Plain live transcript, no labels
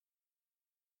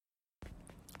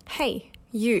Hey,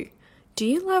 you. Do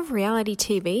you love reality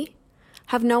TV?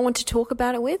 Have no one to talk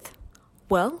about it with?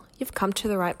 Well, you've come to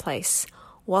the right place.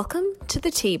 Welcome to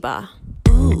the Tea Bar.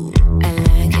 Ooh, I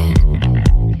like it.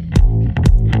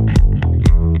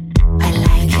 I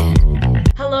like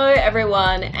it. Hello,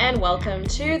 everyone, and welcome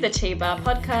to the Tea Bar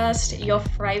podcast, your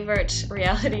favourite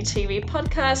reality TV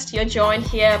podcast. You're joined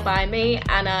here by me,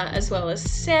 Anna, as well as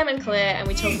Sam and Claire, and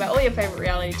we talk about all your favourite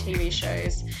reality TV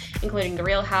shows, including The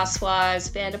Real Housewives,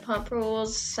 Vanderpump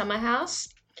Rules, Summer House.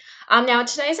 Now,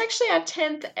 today's actually our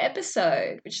 10th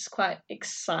episode, which is quite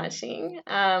exciting.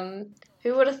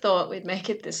 Who would have thought we'd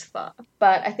make it this far?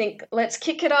 But I think let's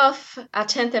kick it off, our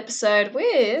 10th episode,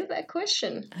 with a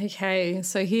question. Okay,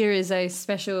 so here is a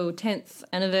special 10th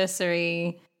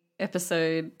anniversary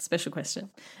episode special question.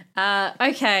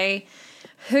 Okay,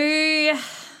 who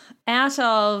out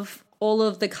of all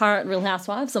of the current Real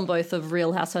Housewives on both of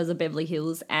Real Housewives of Beverly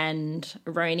Hills and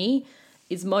RHONY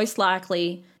is most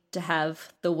likely to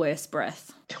have the worst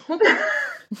breath?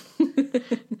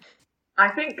 I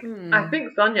think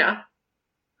Sonia.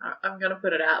 I'm going to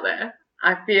put it out there.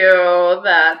 I feel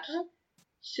that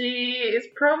she is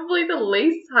probably the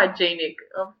least hygienic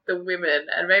of the women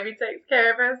and maybe takes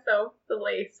care of herself the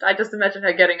least. I just imagine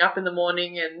her getting up in the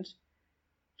morning and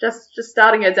just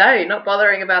starting her day, not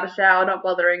bothering about a shower, not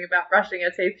bothering about brushing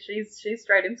her teeth. She's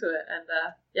straight into it, and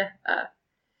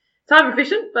time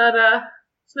efficient, but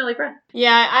smelly breath.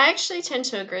 Yeah, I actually tend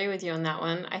to agree with you on that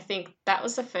one. I think that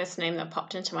was the first name that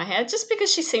popped into my head, just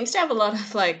because she seems to have a lot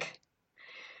of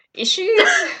issues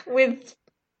with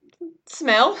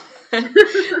smell.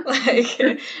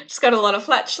 She's got a lot of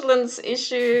flatulence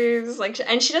issues,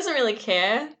 and she doesn't really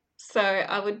care. So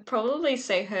I would probably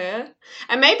say her,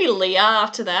 and maybe Leah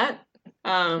after that.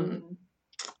 I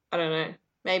don't know.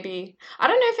 Maybe, I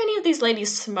don't know if any of these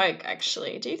ladies smoke,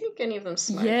 actually. Do you think any of them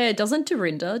smoke? Yeah, doesn't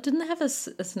Dorinda? Didn't they have a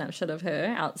snapshot of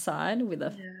her outside with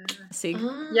a cig?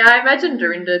 Yeah, I imagine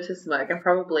Dorinda to smoke, and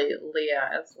probably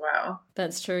Leah as well.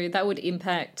 That's true. That would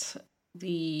impact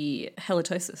the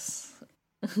halitosis,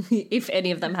 if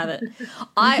any of them have it.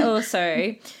 I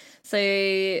also,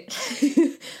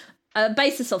 a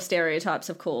basis of stereotypes,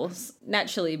 of course,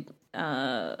 naturally,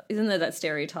 isn't there that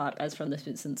stereotype, as from The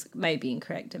Simpsons, may be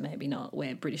incorrect and maybe not,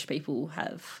 where British people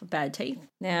have bad teeth?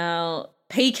 Now,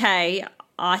 PK,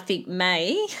 I think,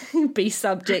 may be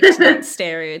subject to that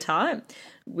stereotype,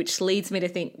 which leads me to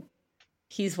think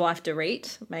his wife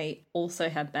Dorit may also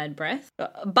have bad breath.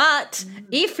 But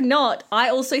if not, I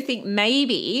also think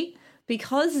maybe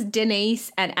because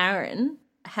Denise and Aaron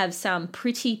have some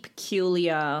pretty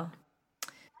peculiar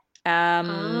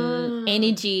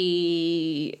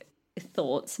energy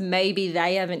thoughts, maybe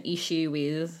they have an issue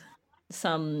with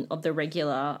some of the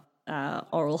regular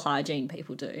oral hygiene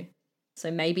people do. So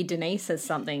maybe Denise has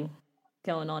something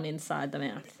going on inside the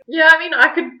mouth. Yeah, I mean, I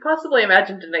could possibly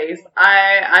imagine Denise.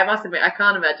 I must admit, I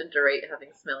can't imagine Dorit having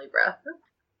smelly breath.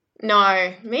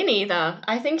 No, me neither.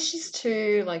 I think she's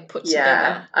too, put together.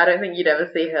 Yeah, I don't think you'd ever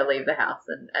see her leave the house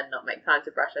and not make time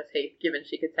to brush her teeth, given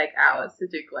she could take hours to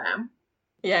do glam.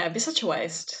 Yeah, it'd be such a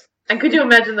waste. And could you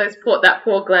imagine that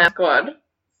poor glam squad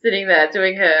sitting there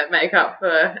doing her makeup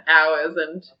for hours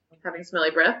and having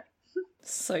smelly breath?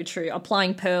 So true.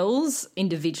 Applying pearls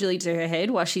individually to her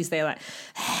head while she's there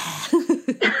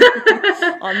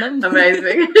on them.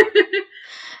 Amazing.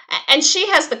 And she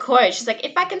has the quote. She's like,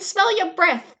 if I can smell your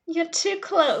breath, you're too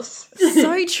close.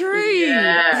 So true.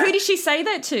 Yeah. Who did she say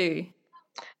that to?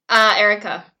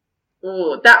 Erica.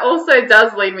 Ooh, that also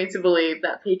does lead me to believe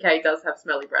that PK does have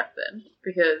smelly breath then,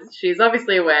 because she's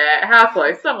obviously aware how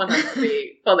close someone has to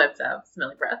be for them to have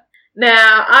smelly breath.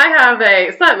 Now, I have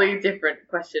a slightly different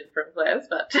question from Claire's,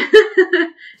 but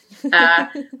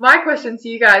my question to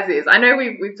you guys is, I know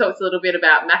we've talked a little bit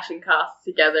about mashing casts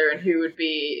together and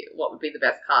what would be the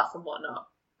best cast and whatnot,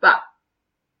 but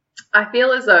I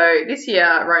feel as though this year,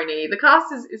 RHONY, the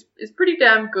cast is pretty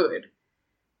damn good.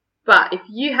 But if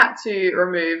you had to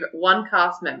remove one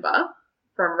cast member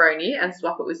from RHONY and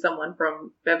swap it with someone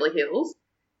from Beverly Hills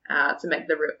to make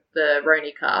the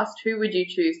RHONY cast, who would you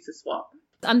choose to swap?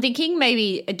 I'm thinking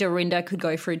maybe Dorinda could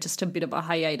go for just a bit of a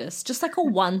hiatus, just like a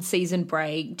one-season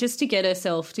break, just to get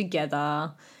herself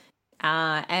together.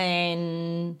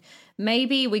 And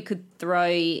maybe we could throw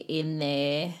in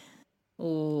there...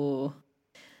 Ooh...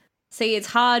 See, it's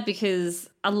hard because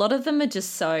a lot of them are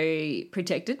just so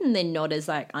protected and they're not as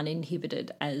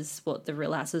uninhibited as what the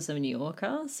Real Houses of New York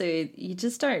are. So you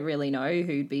just don't really know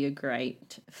who'd be a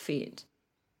great fit.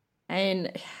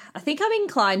 And I think I'm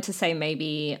inclined to say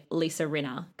maybe Lisa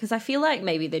Rinna, because I feel like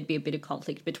maybe there'd be a bit of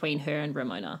conflict between her and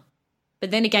Ramona.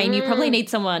 But then again, you probably need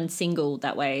someone single,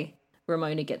 that way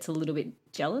Ramona gets a little bit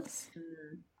jealous.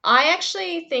 I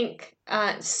actually think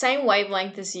same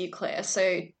wavelength as you, Claire.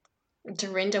 So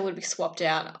Dorinda would be swapped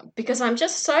out because I'm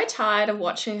just so tired of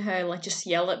watching her like just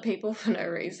yell at people for no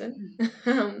reason.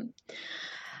 And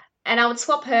I would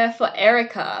swap her for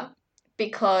Erica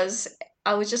because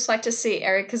I would just like to see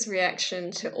Erica's reaction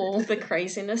to all the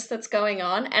craziness that's going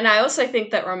on. And I also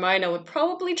think that Ramona would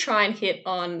probably try and hit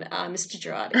on Mr.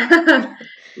 Girardi.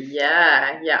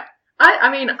 Yeah.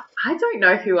 I mean, I don't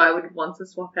know who I would want to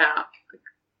swap out.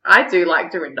 I do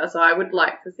like Dorinda, so I would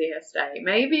like to see her stay.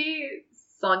 Maybe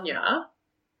Sonia,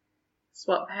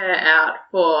 swap her out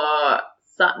for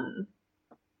Sutton.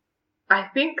 I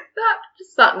think that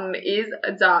Sutton is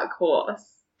a dark horse.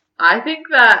 I think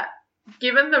that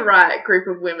given the right group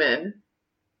of women,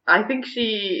 I think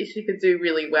she could do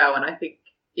really well, and I think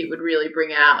it would really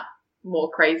bring out more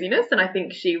craziness, and I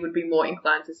think she would be more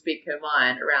inclined to speak her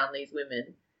mind around these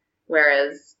women.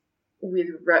 Whereas with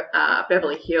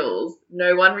Beverly Hills,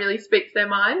 no one really speaks their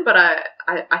mind, but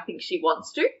I think she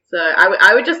wants to. So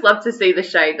I would just love to see the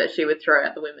shade that she would throw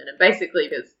at the women, and basically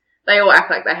because they all act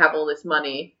like they have all this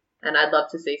money, and I'd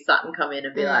love to see Sutton come in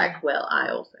and be like, well, I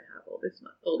also have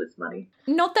all this money.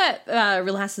 Not that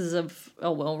Real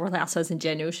Housewives in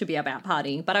general should be about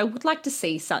partying, but I would like to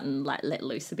see Sutton let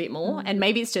loose a bit more, and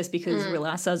maybe it's just because Real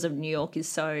Housewives of New York is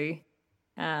so...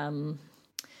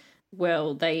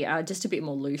 they are just a bit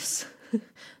more loose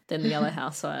than the other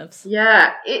housewives.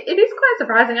 Yeah, it is quite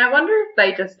surprising. I wonder if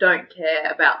they just don't care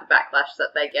about the backlash that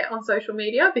they get on social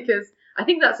media, because I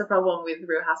think that's the problem with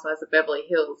Real Housewives of Beverly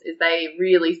Hills, is they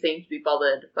really seem to be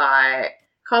bothered by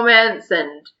comments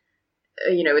and,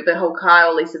 with the whole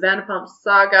Kyle, Lisa Vanderpump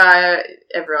saga,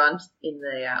 everyone in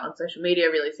the on social media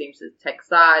really seems to take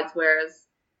sides, whereas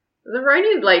the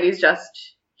Ronian ladies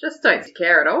just don't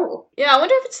care at all. Yeah, I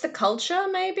wonder if it's the culture,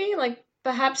 maybe. Like,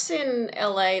 perhaps in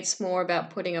LA it's more about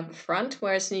putting up a front,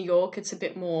 whereas New York it's a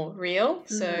bit more real.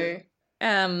 So,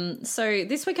 so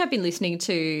this week I've been listening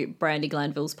to Brandi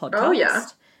Glanville's podcast. Oh, yeah.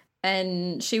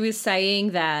 And she was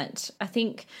saying that, I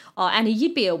think, Anna,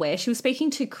 you'd be aware, she was speaking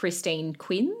to Christine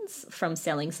Quinns from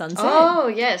Selling Sunset. Oh,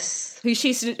 yes. Who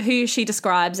she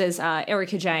describes as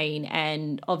Erica Jane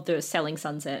and of the Selling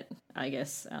Sunset, I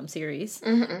guess, series.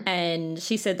 Mm-hmm. And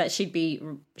she said that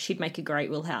she'd make a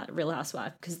great Real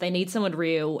Housewife because they need someone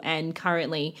real, and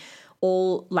currently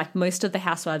most of the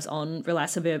housewives on Real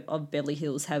Housewives of Beverly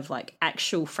Hills have like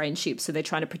actual friendships, so they're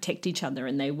trying to protect each other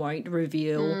and they won't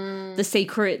reveal the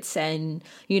secrets and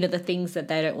the things that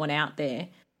they don't want out there,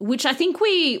 which I think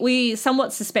we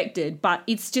somewhat suspected, but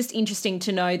it's just interesting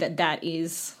to know that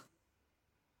is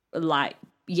quite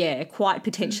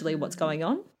potentially what's going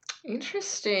on.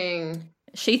 Interesting.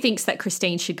 She thinks that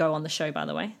Christine should go on the show, by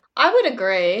the way. I would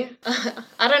agree.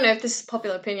 I don't know if this is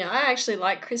popular opinion. I actually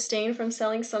like Christine from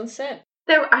Selling Sunset.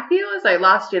 I feel as though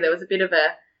last year there was a bit of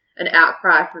an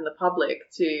outcry from the public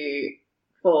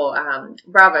for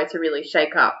Bravo to really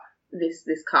shake up this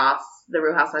cast, the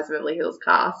Real Housewives of Beverly Hills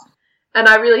cast. And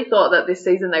I really thought that this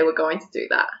season they were going to do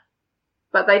that.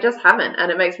 But they just haven't,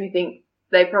 and it makes me think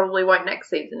they probably won't next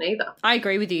season either. I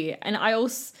agree with you. And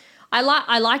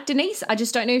I like Denise. I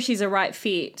just don't know if she's a right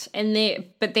fit.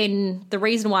 But then the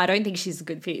reason why I don't think she's a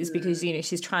good fit is because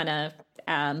she's trying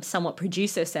to somewhat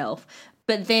produce herself.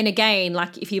 But then again,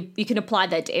 like if you can apply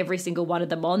that to every single one of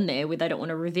them on there where they don't want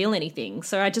to reveal anything.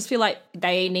 So I just feel like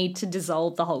they need to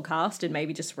dissolve the whole cast and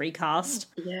maybe just recast.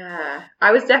 Yeah,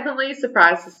 I was definitely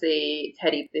surprised to see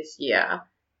Teddi this year.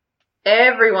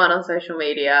 Everyone on social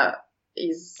media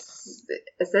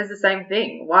says the same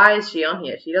thing. Why is she on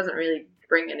here? She doesn't really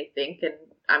bring anything, and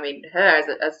I mean, her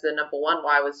as the number one,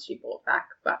 why was she brought back?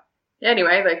 But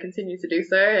anyway, they continue to do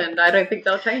so, and I don't think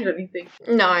they'll change anything.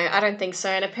 No, I don't think so.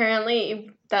 And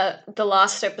apparently the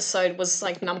last episode was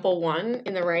like number one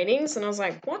in the ratings, and I was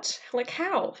like, what? Like,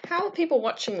 how are people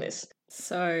watching this?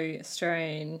 So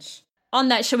strange. On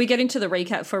that, shall we get into the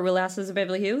recap for Real Housewives of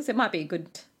Beverly Hills? It might be a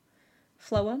good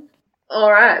flow on.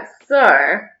 All right,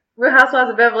 so Real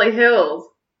Housewives of Beverly Hills.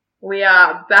 We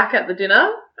are back at the dinner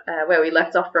where we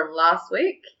left off from last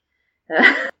week.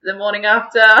 The morning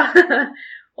after,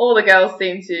 all the girls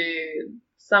seem to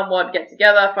somewhat get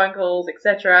together, phone calls,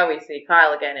 etc. We see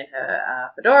Kyle again in her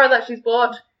fedora that she's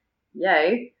bought.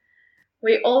 Yay.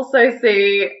 We also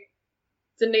see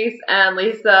Denise and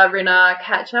Lisa Rinna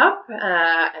catch up,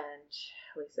 and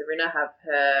Lisa Rinna have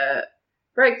her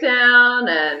breakdown,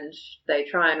 and they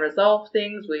try and resolve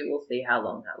things. We will see how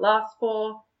long that lasts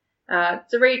for.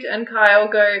 Dorit and Kyle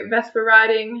go Vespa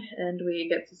riding, and we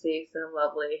get to see some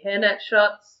lovely hairnet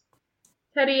shots.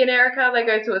 Teddi and Erica, they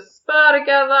go to a spa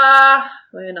together,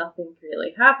 where nothing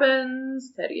really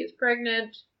happens. Teddi is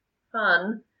pregnant.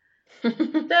 Fun.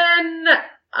 Then,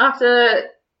 after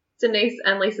Denise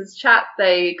and Lisa's chat,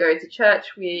 they go to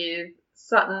church with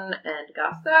Sutton and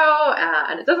Garcelle,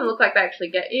 and it doesn't look like they actually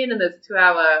get in, and there's a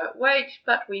 2-hour wait,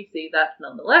 but we see that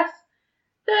nonetheless.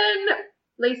 Then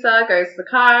Lisa goes to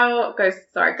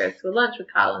a lunch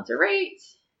with Kyle and Dorit.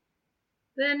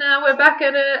 Then we're back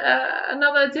at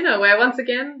another dinner where once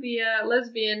again the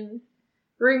lesbian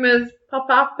rumours pop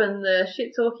up and the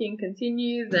shit talking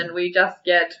continues, and we just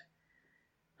get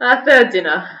a third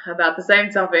dinner about the same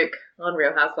topic on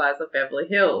Real Housewives of Beverly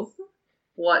Hills.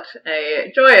 What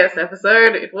a joyous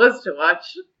episode it was to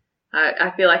watch.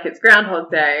 I feel like it's Groundhog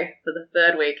Day for the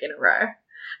third week in a row.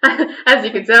 As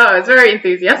you can tell, I was very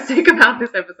enthusiastic about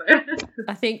this episode.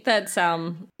 I think that's, I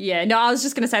was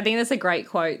just going to say, I think that's a great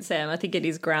quote, Sam. I think it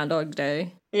is Groundhog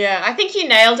Day. Yeah, I think you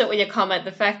nailed it with your comment,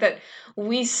 the fact that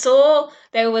we saw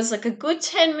there was like a good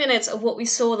 10 minutes of what we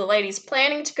saw the ladies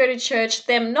planning to go to church,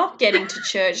 them not getting to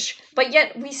church, but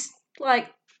yet we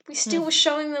still were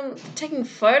showing them taking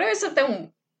photos of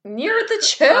them near the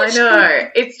church. I know.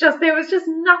 It's just, there was just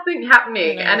nothing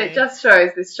happening, and it just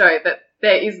shows this show that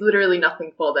there is literally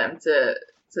nothing for them to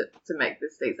make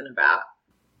this season about.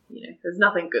 You know, there's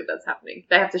nothing good that's happening.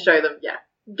 They have to show them,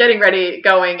 getting ready,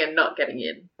 going, and not getting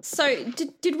in. So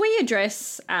did we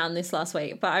address this last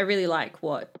week? But I really like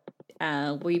what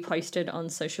we posted on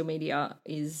social media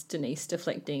is Denise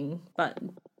deflecting. But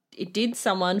did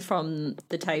someone from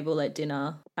the table at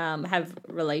dinner have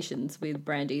relations with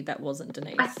Brandy that wasn't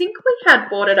Denise? I think we had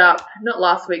brought it up, not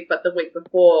last week, but the week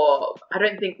before. I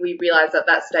don't think we realised at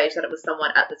that stage that it was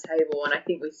someone at the table, and I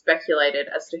think we speculated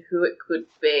as to who it could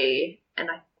be. And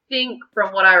I think,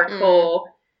 from what I recall,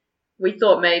 we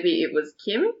thought maybe it was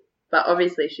Kim, but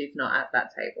obviously she's not at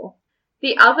that table.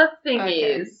 The other thing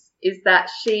is that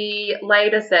she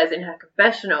later says in her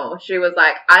confessional, she was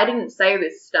like, I didn't say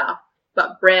this stuff,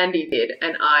 but Brandy did,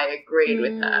 and I agreed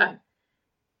with her.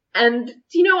 And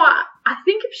do you know what? I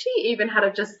think if she even had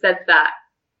have just said that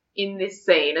in this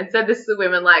scene and said this to the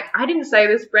women, like, I didn't say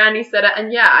this, Brandy said it,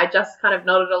 and I just kind of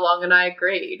nodded along and I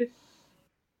agreed.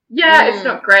 It's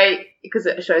not great because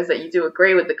it shows that you do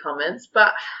agree with the comments,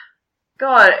 but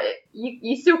God,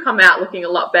 you still come out looking a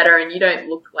lot better, and you don't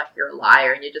look like you're a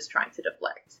liar and you're just trying to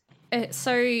deflect.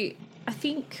 So I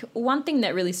think one thing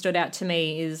that really stood out to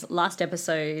me is last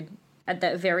episode at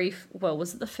that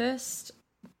was it the first?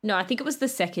 No, I think it was the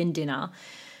second dinner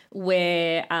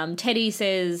where Teddy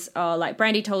says,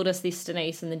 Brandy told us this,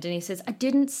 Denise, and then Denise says, I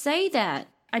didn't say that.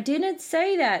 I didn't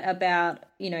say that about,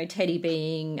 Teddy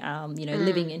being,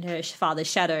 living in her father's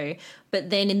shadow.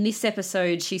 But then in this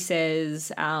episode, she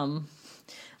says, in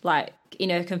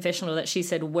her confessional, that she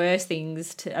said worse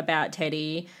things about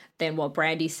Teddy than what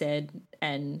Brandy said.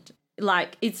 And,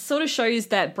 it sort of shows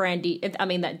that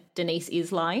that Denise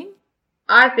is lying.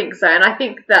 I think so. And I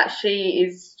think that she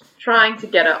is trying to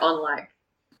get it on,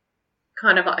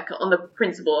 kind of on the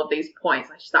principle of these points.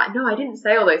 She's like, no, I didn't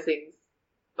say all those things.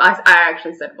 I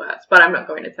actually said worse, but I'm not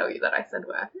going to tell you that I said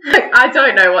worse. I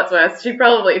don't know what's worse.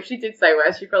 If she did say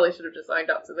worse, she probably should have just owned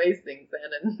up to these things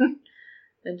then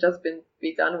and just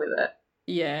be done with it.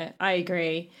 Yeah, I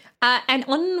agree. And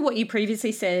on what you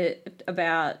previously said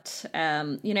about,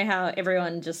 how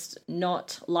everyone just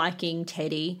not liking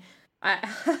Teddy, I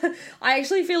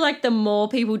actually feel like the more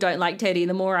people don't like Teddy,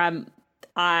 the more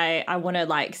I want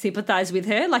to sympathize with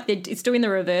her. It's doing the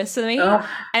reverse for me. Oh,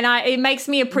 and it makes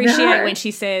me appreciate when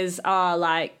she says,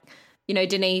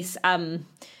 Denise,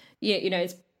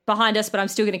 it's behind us, but I'm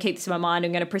still going to keep this in my mind.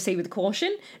 I'm going to proceed with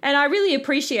caution. And I really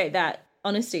appreciate that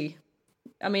honesty.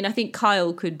 I mean, I think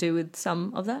Kyle could do with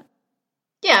some of that.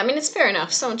 Yeah, I mean, it's fair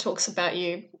enough. Someone talks about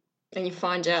you and you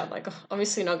find out,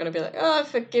 obviously not going to be like, oh, I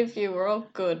forgive you, we're all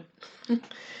good.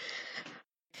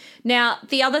 Now,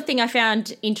 the other thing I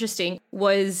found interesting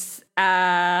was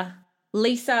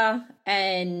Lisa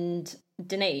and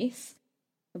Denise,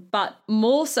 but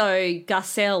more so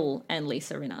Garcelle and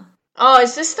Lisa Rinna. Oh,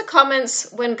 is this the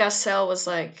comments when Garcelle was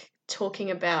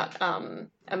talking about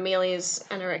Amelia's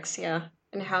anorexia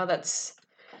and how that's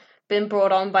been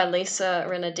brought on by Lisa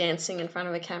Rinna dancing in front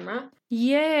of a camera?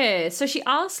 Yeah, so she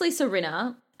asked Lisa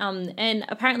Rinna, and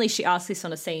apparently she asked this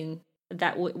on a scene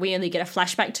that we only get a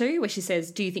flashback to, where she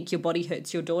says, do you think your body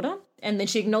hurts your daughter? And then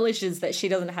she acknowledges that she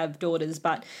doesn't have daughters,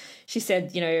 but she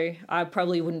said, I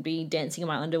probably wouldn't be dancing in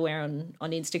my underwear on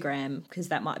Instagram because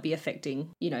that might be affecting,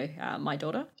 my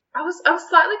daughter. I was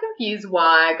slightly confused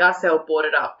why Garcelle brought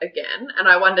it up again, and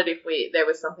I wondered if there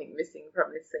was something missing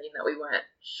from this scene that we weren't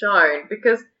shown,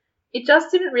 because it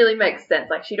just didn't really make sense.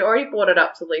 She'd already brought it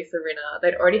up to Lisa Rinna.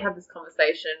 They'd already had this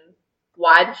conversation.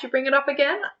 Why did she bring it up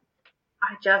again?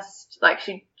 I just,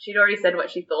 she'd already said what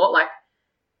she thought,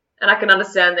 and I can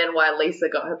understand then why Lisa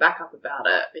got her back up about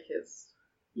it, because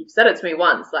you've said it to me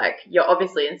once, like, you're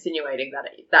obviously insinuating that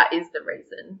that is the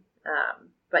reason.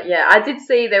 But yeah, I did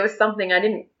see there was something, I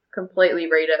didn't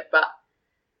completely read it, but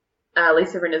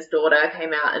Lisa Rinna's daughter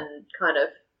came out and kind of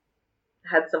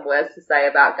had some words to say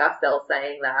about Garcelle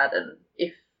saying that, and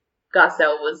if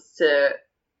Garcelle was to,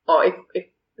 or if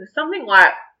something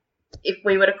like, if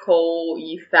we were to call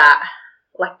you fat,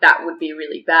 like, that would be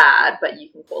really bad, but you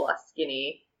can call us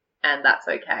skinny and that's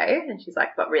okay. And she's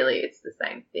like, but really it's the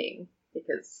same thing,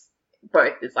 because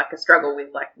both is like a struggle with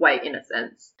like weight in a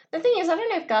sense. The thing is, I don't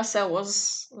know if Garcelle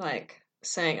was like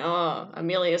saying, oh,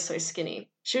 Amelia's so skinny.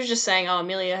 She was just saying, oh,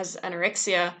 Amelia has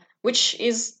anorexia, which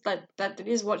is that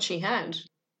is what she had.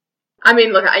 I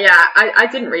mean, look, yeah, I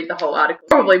didn't read the whole article.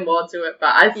 Probably more to it,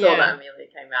 but I saw that Amelia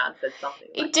came out and said something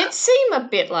like that. It did seem a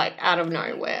bit like out of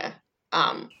nowhere.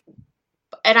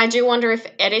 And I do wonder if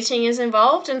editing is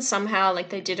involved and somehow like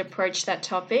they did approach that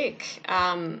topic.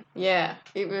 Yeah,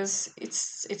 it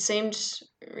seemed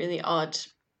really odd.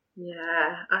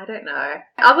 Yeah, I don't know.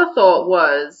 Other thought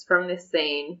was from this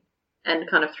scene and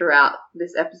kind of throughout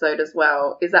this episode as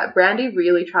well is that Denise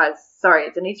really tries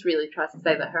to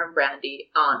say that her and Brandy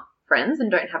aren't friends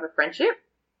and don't have a friendship.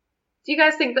 Do you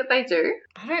guys think that they do?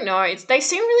 I don't know. They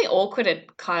seem really awkward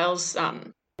at Kyle's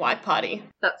white party.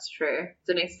 That's true.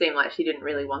 Denise seemed like she didn't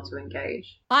really want to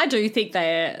engage. I do think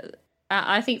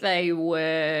I think they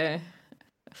were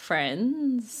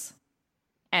friends,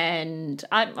 and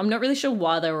I'm not really sure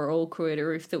why they were awkward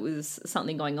or if there was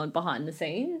something going on behind the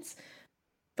scenes.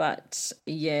 But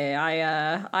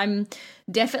yeah, I'm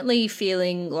definitely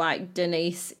feeling like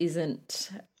Denise isn't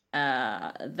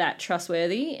that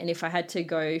trustworthy, and if I had to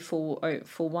go for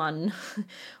one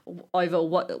over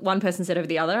what one person said over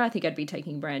the other, I think I'd be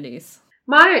taking Brandy's.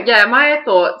 My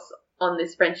thoughts on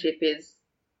this friendship is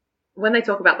when they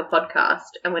talk about the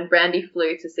podcast and when Brandy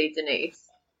flew to see Denise,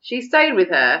 she stayed with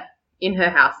her in her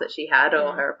house that she had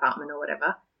or her apartment or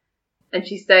whatever, and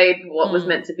she stayed what was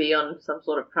meant to be on some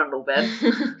sort of trundle bed.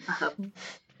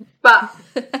 But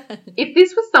if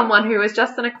this was someone who was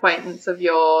just an acquaintance of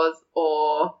yours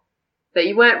or that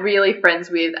you weren't really friends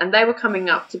with and they were coming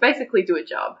up to basically do a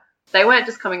job, they weren't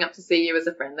just coming up to see you as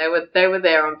a friend, they were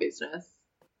there on business.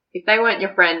 If they weren't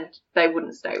your friend, they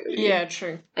wouldn't stay with you. Yeah,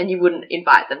 true. And you wouldn't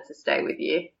invite them to stay with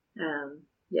you.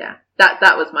 Yeah,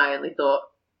 that was my only thought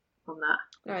on that.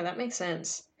 No, that makes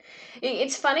sense.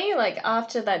 It's funny, like,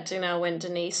 after that dinner when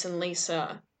Denise and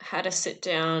Lisa had a sit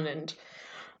down and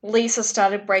Lisa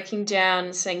started breaking down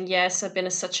and saying, yes, I've been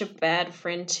such a bad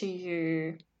friend to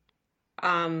you.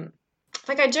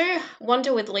 Like, I do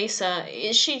wonder with Lisa,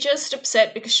 is she just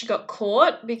upset because she got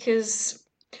caught? Because,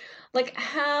 like,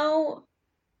 how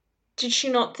did she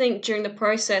not think during the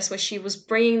process where she was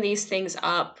bringing these things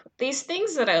up, these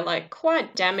things that are, like,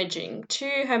 quite damaging to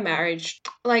her marriage?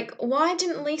 Like, why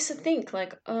didn't Lisa think,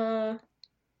 like,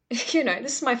 you know,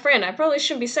 this is my friend, I probably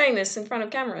shouldn't be saying this in front of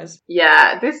cameras?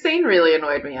 Yeah, this scene really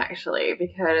annoyed me, actually,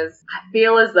 because I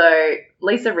feel as though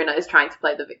Lisa Rinna is trying to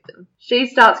play the victim. She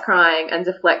starts crying and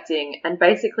deflecting, and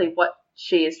basically what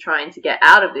she is trying to get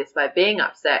out of this by being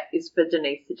upset is for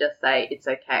Denise to just say, it's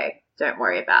okay, don't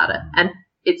worry about it. And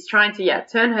it's trying to,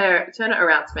 turn it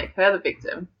around to make her the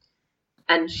victim.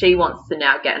 And she wants to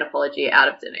now get an apology out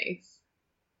of Denise.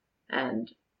 And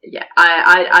yeah,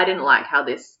 I didn't like how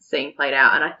this scene played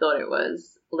out, and I thought it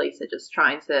was Lisa just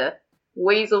trying to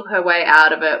weasel her way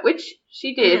out of it, which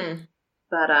she did.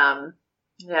 But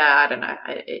yeah, I don't know.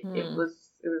 It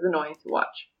was annoying to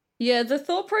watch. Yeah, the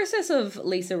thought process of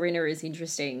Lisa Rinna is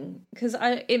interesting because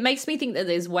it makes me think that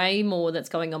there's way more that's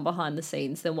going on behind the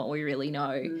scenes than what we really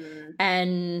know.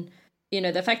 And, you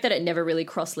know, the fact that it never really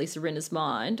crossed Lisa Rinna's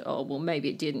mind, or well, maybe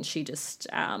it didn't, she just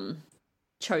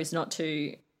chose not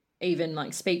to even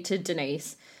like speak to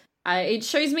Denise. It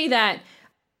shows me that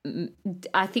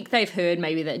I think they've heard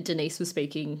maybe that Denise was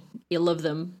speaking ill of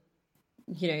them,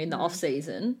 you know, in the off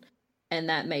season, and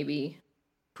that maybe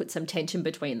put some tension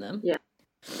between them. Yeah.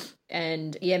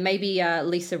 And yeah, maybe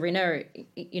Lisa Rinna,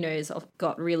 you know, has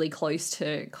got really close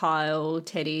to Kyle,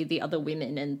 Teddy, the other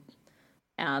women,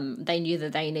 and they knew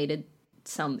that they needed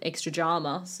some extra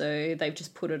drama, so they've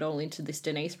just put it all into this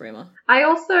Denise rumor. I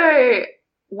also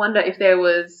wonder if there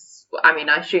was, I mean,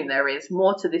 I assume there is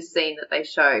more to this scene that they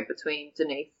show between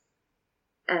Denise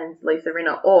and Lisa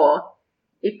Rinna, or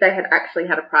if they had actually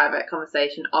had a private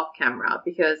conversation off camera,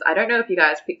 because I don't know if you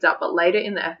guys picked up, but later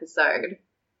in the episode,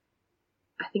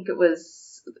 I think it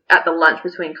was at the lunch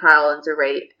between Kyle and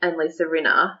Dorit and Lisa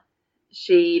Rinna,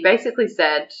 she basically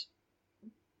said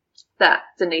that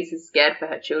Denise is scared for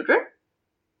her children.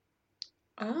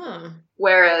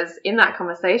 Whereas in that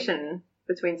conversation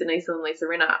between Denise and Lisa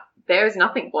Rinna, there is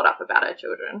nothing brought up about her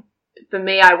children. for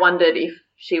me, I wondered if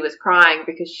she was crying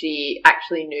because she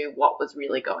actually knew what was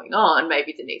really going on.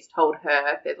 Maybe Denise told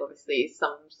her. There's obviously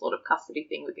some sort of custody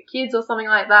thing with the kids or something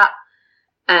like that.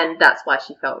 And that's why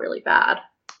she felt really bad.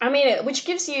 I mean, which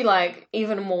gives you, like,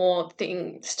 even more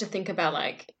things to think about,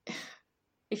 like,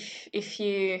 if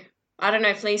you... I don't know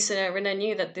if Lisa Rinna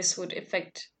knew that this would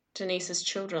affect Denise's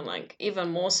children, like,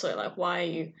 even more so. Like, why are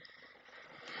you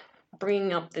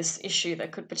bringing up this issue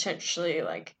that could potentially,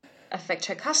 like, affect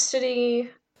her custody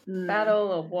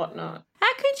battle or whatnot?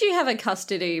 How could you have a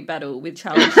custody battle with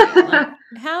Charlie Sheen? Like,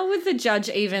 how would the judge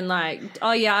even, like,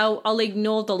 oh yeah, I'll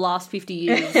ignore the last 50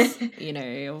 years, you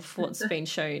know, of what's been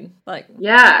shown? Like,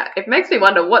 yeah, it makes me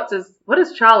wonder, what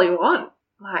does Charlie want?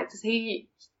 Like, does he?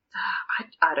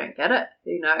 I don't get it.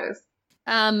 Who knows?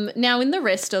 Now in the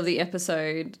rest of the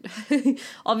episode,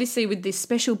 obviously with this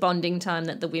special bonding time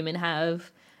that the women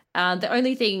have, the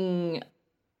only thing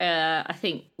I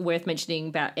think worth mentioning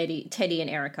about Teddy and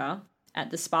Erica at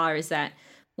the spa is that,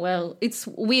 well, it's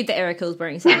weird that Erica was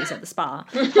wearing sandals at the spa,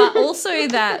 but also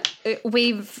that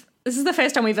this is the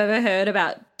first time we've ever heard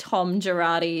about Tom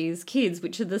Girardi's kids,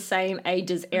 which are the same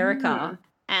age as Erica,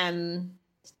 and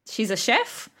she's a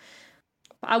chef.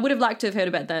 I would have liked to have heard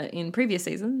about that in previous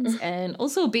seasons, and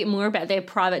also a bit more about their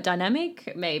private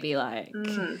dynamic, maybe like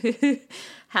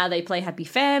how they play happy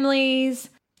families,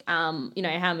 you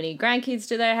know, how many grandkids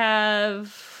do they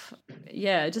have?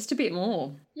 Yeah, just a bit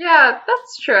more. Yeah,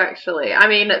 that's true, actually. I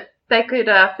mean, they could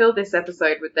fill this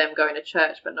episode with them going to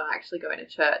church, but not actually going to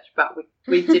church, but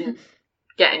we didn't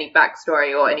get any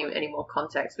backstory or any more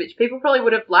context, which people probably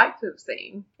would have liked to have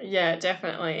seen. Yeah,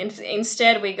 definitely.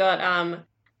 Instead, we got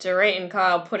Dorit and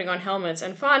Kyle putting on helmets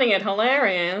and finding it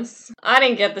hilarious. I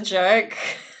didn't get the joke.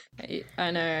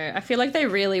 I know. I feel like they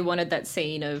really wanted that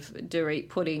scene of Dorit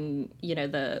putting, you know,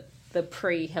 the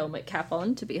pre-helmet cap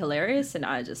on to be hilarious, and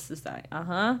I just was like,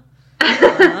 And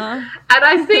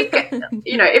I think,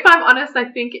 you know, if I'm honest, I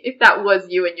think if that was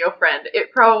you and your friend,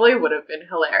 it probably would have been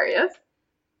hilarious.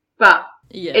 But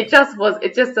yeah, it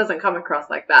just doesn't come across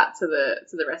like that to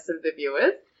the rest of the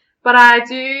viewers. But I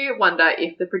do wonder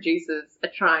if the producers are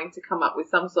trying to come up with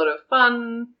some sort of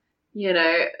fun, you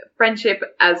know, friendship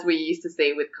as we used to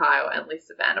see with Kyle and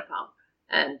Lisa Vanderpump.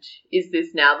 And is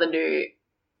this now the new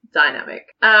dynamic?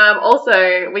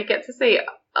 Also, we get to see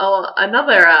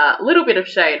another little bit of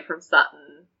shade from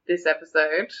Sutton this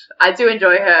episode. I do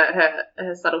enjoy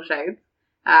her subtle shades.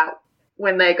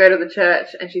 When they go to the church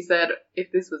and she said,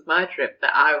 if this was my trip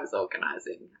that I was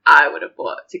organising, I would have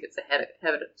bought tickets ahead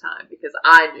of time because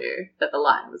I knew that the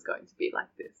line was going to be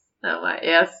like this. And I'm like,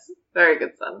 yes, very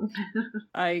good, son.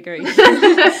 I agree.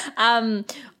 I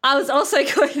was also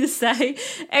going to say,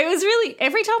 it was really,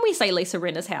 every time we say Lisa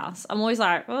Rinna's house, I'm always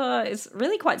like, oh, it's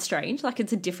really quite strange. Like,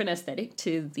 it's a different aesthetic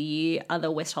to the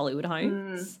other West Hollywood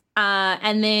homes.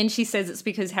 And then she says it's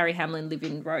because Harry Hamlin lived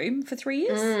in Rome for 3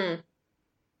 years.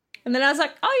 And then I was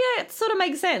like, oh, yeah, it sort of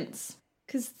makes sense.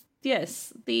 Because,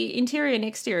 yes, the interior and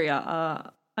exterior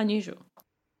are unusual.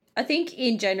 I think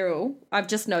in general, I've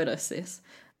just noticed this.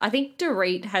 I think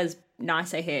Dorit has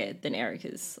nicer hair than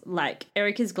Erica's. Like,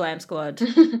 Erica's Glam Squad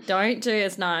don't do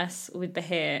as nice with the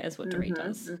hair as what Dorit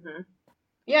does.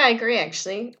 Yeah, I agree,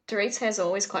 actually. Dorit's hair's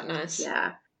always quite nice.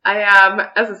 Yeah.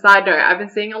 As a side note, I've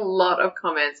been seeing a lot of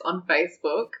comments on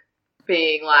Facebook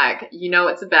being like, you know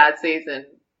it's a bad season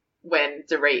when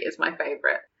Dorit is my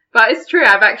favourite. But it's true,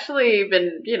 I've actually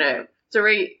been, you know,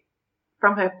 Dorit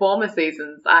from her former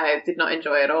seasons, I did not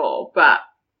enjoy at all, but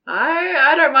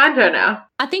I don't mind her now.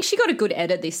 I think she got a good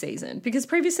edit this season because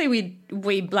previously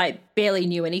we like barely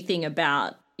knew anything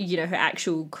about, you know, her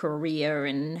actual career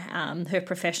and her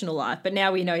professional life. But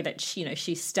now we know that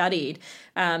she studied,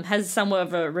 has somewhat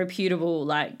of a reputable,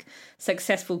 like,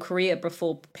 successful career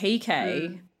before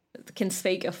PK, can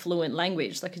speak a fluent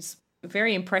language. Like, it's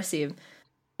very impressive.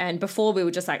 And before we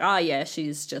were just like, oh yeah,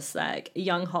 she's just like a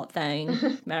young hot thing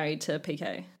married to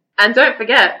PK. And don't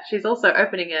forget, she's also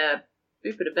opening a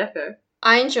Bupa de Beppo.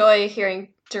 I enjoy hearing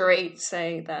Dorit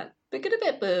say that. Bupa de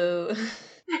Beppo.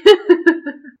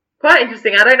 Quite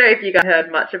interesting. I don't know if you guys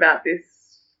heard much about this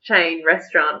chain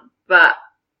restaurant, but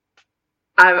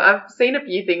I've seen a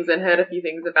few things and heard a few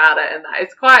things about it, and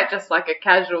it's quite just like a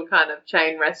casual kind of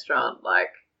chain restaurant, like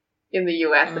in the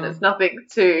US, and it's nothing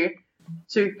too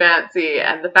fancy.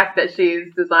 And the fact that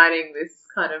she's designing this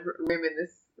kind of room in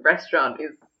this restaurant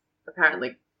is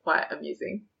apparently quite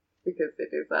amusing because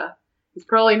it's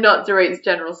probably not Dorit's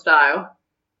general style.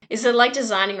 Is it like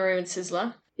designing a room in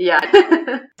Sizzler? Yeah.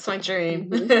 It's my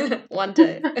dream. One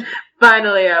day.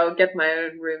 Finally, I will get my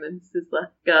own room in Sizzler.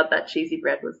 God, that cheesy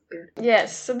bread was good.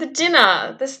 Yes, so the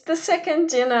dinner, the second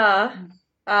dinner,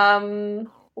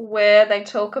 where they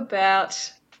talk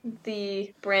about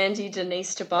the Brandy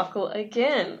Denise debacle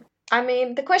again. I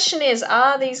mean, the question is,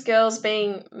 are these girls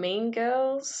being mean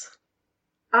girls?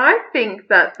 I think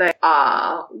that they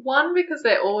are. One, because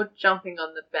they're all jumping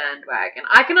on the bandwagon.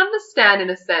 I can understand in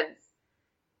a sense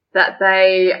that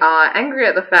they are angry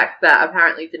at the fact that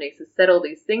apparently Denise has said all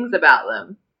these things about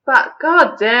them. But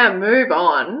goddamn, move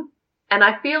on. And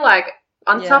I feel like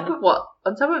on top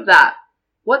of that,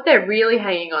 what they're really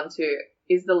hanging on to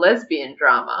is the lesbian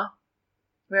drama.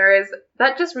 Whereas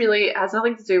that just really has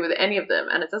nothing to do with any of them,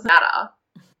 and it doesn't matter.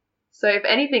 So if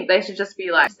anything, they should just be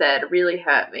like, said, really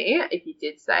hurt me if you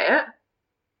did say it.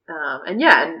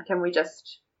 And can we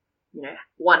just,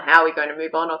 one, how are we going to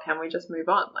move on, or can we just move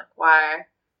on? Like, why?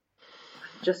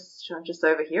 I'm just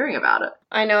overhearing about it.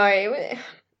 I know.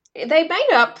 They made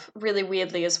up really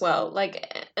weirdly as well.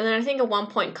 Like, and then I think at one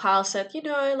point Kyle said,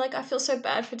 I feel so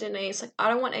bad for Denise. Like, I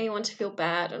don't want anyone to feel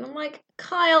bad. And I'm like,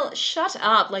 Kyle, shut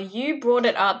up. Like, you brought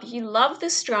it up. You love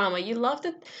this drama. You love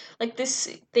that, like, this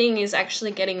thing is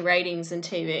actually getting ratings in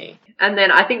TV. And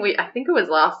then I think it was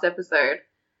last episode,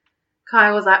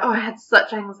 Kyle was like, I had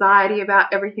such anxiety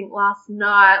about everything last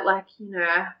night. Like,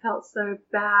 I felt so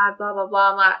bad, blah, blah,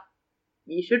 blah. I'm like,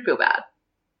 you should feel bad.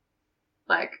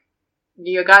 Like,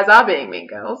 you guys are being mean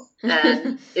girls,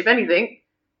 and if anything,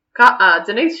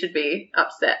 Denise should be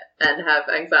upset and have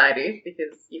anxiety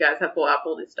because you guys have brought up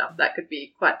all this stuff that could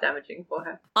be quite damaging for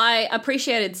her. I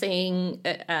appreciated seeing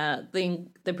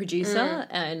the producer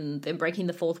and them breaking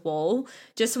the fourth wall,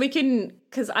 just so we can,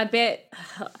 because I bet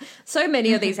so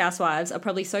many of these housewives are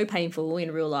probably so painful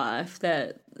in real life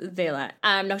that they're like,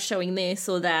 I'm not showing this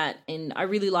or that, and I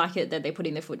really like it that they're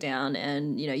putting their foot down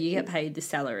and, you get paid this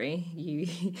salary.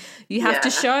 You have to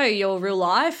show your real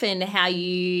life and how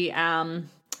you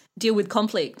deal with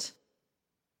conflict.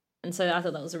 And so I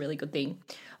thought that was a really good thing.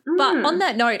 But on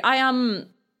that note,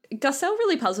 Garcelle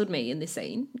really puzzled me in this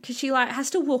scene because she has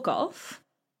to walk off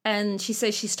and she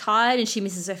says she's tired and she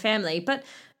misses her family. But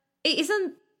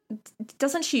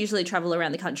doesn't she usually travel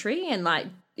around the country and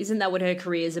isn't that what her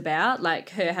career is about?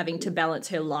 Like her having to balance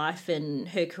her life and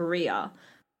her career.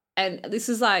 And this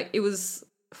is it was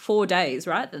 4 days,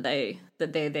 right? That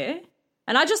they're there.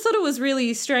 And I just thought it was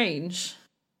really strange.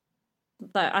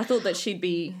 But I thought that she'd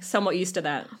be somewhat used to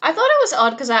that. I thought it was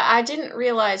odd because I didn't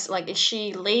realise, is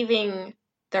she leaving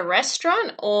the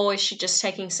restaurant or is she just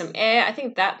taking some air? I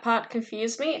think that part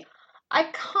confused me. I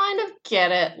kind of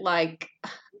get it,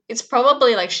 it's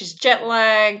probably she's jet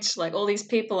lagged, all these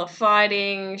people are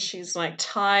fighting, she's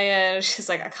tired, she's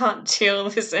I can't deal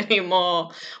with this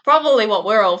anymore. Probably what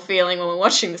we're all feeling when we're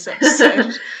watching this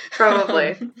episode.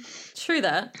 Probably. True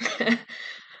that.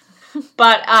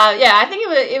 But I think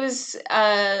it was.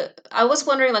 I was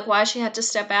wondering why she had to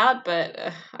step out, but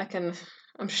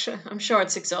I'm sure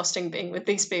it's exhausting being with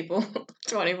these people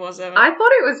 24/7. I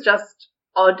thought it was just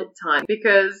odd time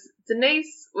because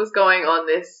Denise was going on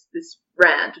this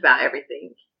rant about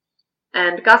everything,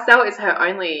 and Garcelle is her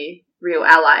only real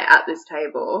ally at this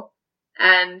table.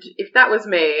 And if that was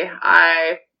me,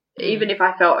 even if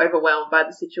I felt overwhelmed by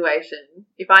the situation,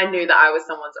 if I knew that I was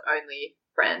someone's only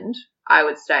friend, I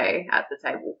would stay at the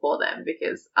table for them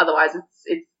because otherwise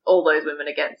it's all those women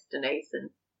against Denise. And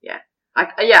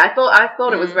I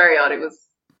thought it was very odd.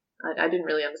 I didn't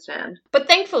really understand. But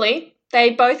thankfully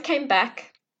they both came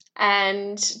back,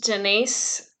 and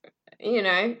Denise,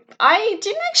 I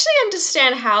didn't actually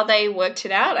understand how they worked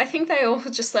it out. I think they all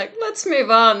were just let's move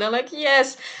on. They're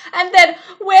yes. And then,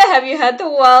 where have you had the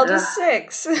wildest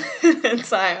sex?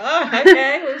 It's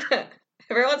okay,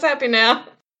 everyone's happy now.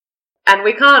 And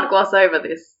we can't gloss over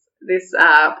this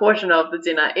portion of the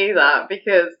dinner either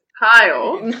because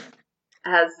Kyle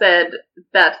has said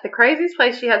that the craziest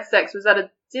place she had sex was at a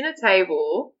dinner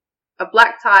table, a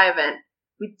black tie event,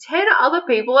 with 10 other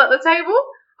people at the table.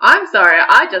 I'm sorry,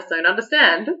 I just don't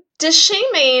understand. Does she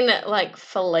mean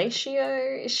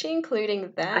fellatio? Is she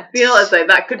including that? I feel as though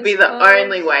that could be the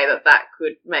only way that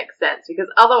could make sense because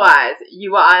otherwise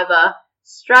you were either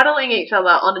straddling each other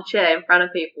on a chair in front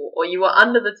of people or you were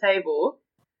under the table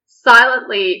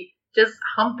silently just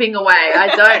humping away.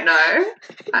 I don't know.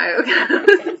 I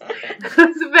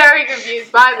was very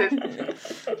confused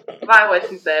by what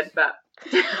she said, but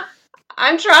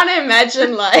I'm trying to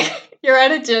imagine you're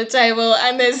at a dinner table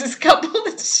and there's this couple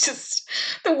that's just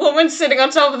the woman sitting on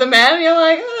top of the man and you're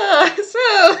so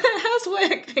how's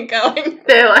work been going?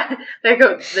 They're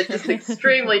just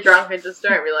extremely drunk and just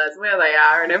don't realise where they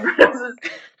are, and everyone else is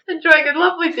enjoying a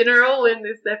lovely dinner all in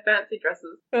their fancy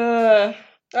dresses.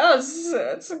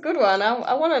 It's a good one.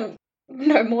 I want to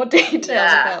know more details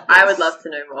about this. I would love to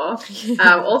know more.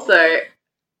 Also,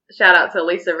 shout out to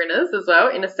Lisa Rinners as well,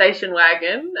 in a station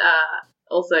wagon,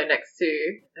 also next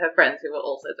to her friends who were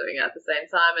also doing it at the same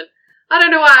time. And I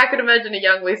don't know why I could imagine a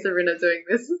young Lisa Rinna doing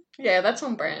this. Yeah, that's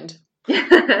on brand.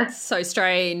 So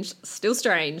strange. Still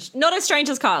strange. Not as strange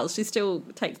as Kyle. She still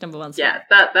takes number one spot.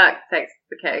 Yeah, that takes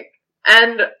the cake.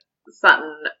 And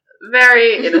Sutton,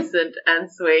 very innocent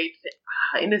and sweet,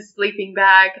 in a sleeping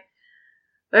bag,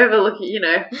 overlooking,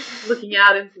 looking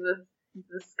out into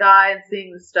the sky and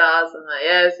seeing the stars. I'm like,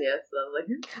 yes,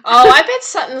 lovely. Oh, I bet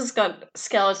Sutton's got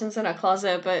skeletons in her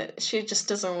closet, but she just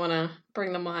doesn't want to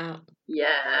bring them out.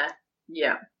 Yeah,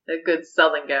 a good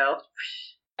Southern girl.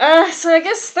 So I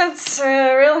guess that's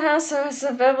Real Housewives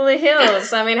of Beverly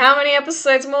Hills. I mean, how many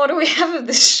episodes more do we have of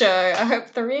this show? I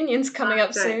hope the reunion's coming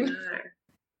up soon. Know.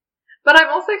 But I'm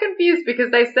also confused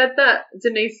because they said that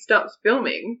Denise stops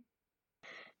filming.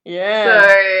 Yeah.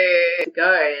 So,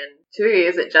 go. And 2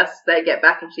 is it just they get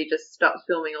back and she just stops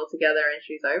filming altogether and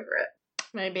she's over it?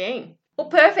 Maybe. Well,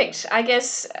 perfect. I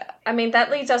guess,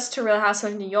 that leads us to Real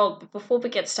Housewives of New York. But before we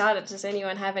get started, does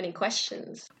anyone have any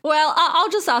questions? Well, I'll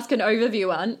just ask an overview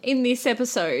one. In this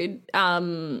episode,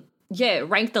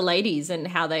 rank the ladies and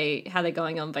how they're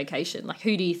going on vacation. Like,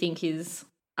 who do you think is,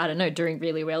 I don't know, doing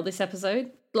really well this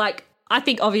episode? Like, I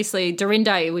think obviously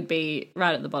Dorinda would be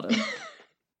right at the bottom.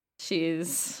 She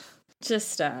is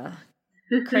just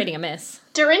creating a mess.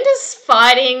 Dorinda's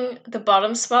fighting the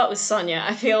bottom spot with Sonia.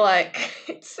 I feel like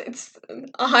it's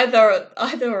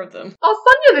either of them.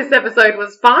 Oh, Sonia this episode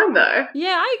was fine though.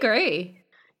 Yeah, I agree.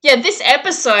 Yeah, this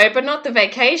episode, but not the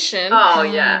vacation. Oh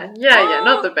yeah,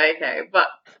 not the vacay, but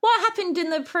what happened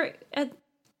in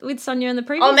with Sonia in the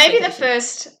previous? Oh, maybe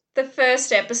vacation? the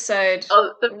first episode.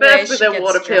 Oh, the first with the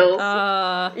water pills.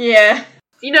 Yeah.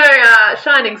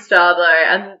 Shining star though,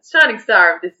 and shining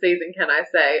star of this season, can I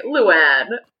say, Luann.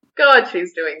 God,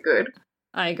 she's doing good.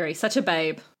 I agree. Such a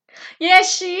babe. Yeah,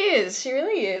 she is. She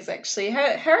really is, actually. Her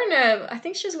and I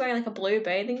think she's wearing like a blue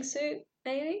bathing suit,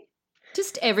 maybe.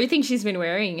 Just everything she's been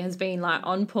wearing has been like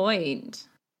on point.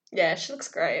 Yeah, she looks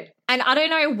great. And I don't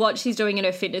know what she's doing in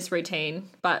her fitness routine,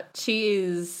 but she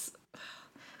is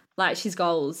like, she's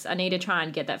goals. I need to try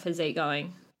and get that physique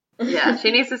going. Yeah,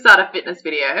 she needs to start a fitness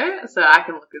video so I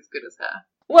can look as good as her.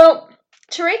 Well,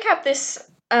 to recap this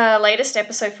latest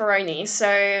episode for Roni,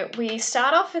 so we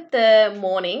start off at the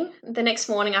next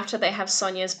morning after they have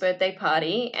Sonia's birthday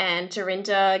party, and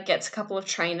Dorinda gets a couple of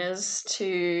trainers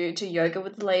to do yoga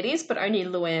with the ladies, but only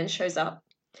Luann shows up.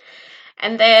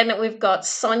 And then we've got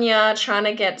Sonia trying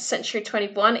to get Century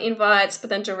 21 invites, but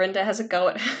then Dorinda has a go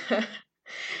at her.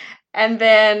 And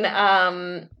then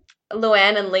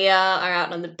Luann and Leah are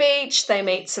out on the beach. They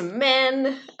meet some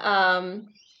men.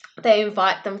 They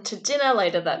invite them to dinner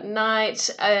later that night.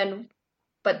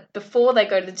 But before they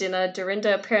go to dinner,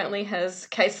 Dorinda apparently has a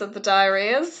case of the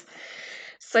diarrheas.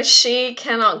 So she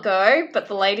cannot go, but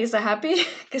the ladies are happy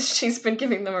because she's been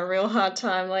giving them a real hard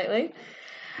time lately.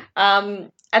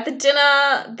 At the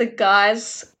dinner, the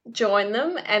guys join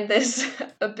them, and there's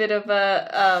a bit of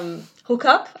a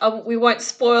hookup. We won't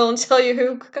spoil and tell you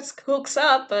who hooks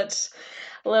up, but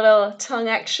a little tongue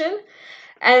action.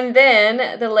 And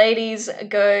then the ladies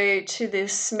go to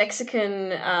this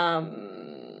Mexican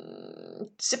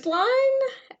zip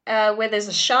line where there's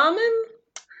a shaman.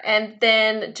 And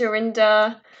then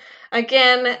Dorinda,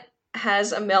 again,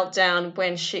 has a meltdown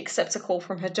when she accepts a call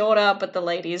from her daughter, but the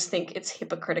ladies think it's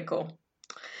hypocritical.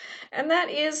 And that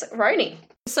is Roni.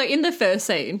 So in the first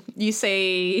scene, you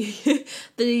see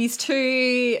these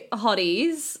two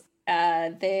hotties.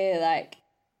 They're like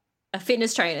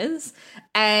fitness trainers,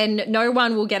 and no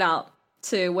one will get up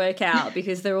to work out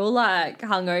because they're all like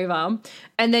hungover.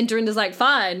 And then Dorinda's like,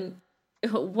 fine,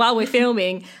 while we're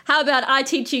filming, how about I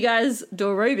teach you guys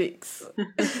aerobics?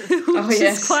 Which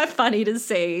is quite funny to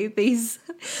see these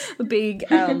big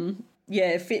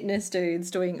fitness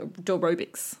dudes doing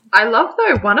aerobics. I love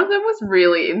though, one of them was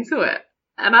really into it.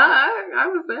 And I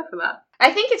was there for that.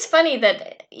 I think it's funny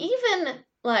that even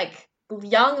like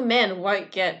young men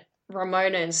won't get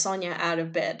Ramona and Sonia out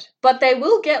of bed, but they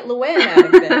will get Luann out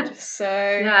of bed. So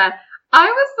yeah,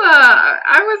 I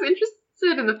was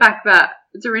interested in the fact that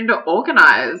Dorinda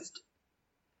organised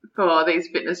for these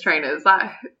fitness trainers.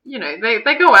 Like,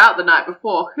 they go out the night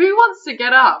before. Who wants to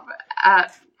get up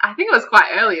at, I think it was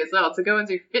quite early as well, to go and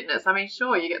do fitness? I mean,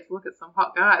 sure, you get to look at some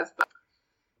hot guys, but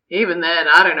even then,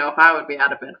 I don't know if I would be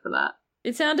out of bed for that.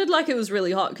 It sounded like it was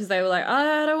really hot because they were like,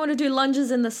 I don't want to do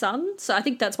lunges in the sun. So I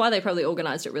think that's why they probably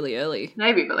organised it really early.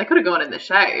 Maybe, but they could have gone in the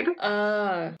shade.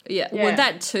 Yeah, well,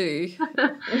 that too.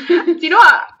 Do you know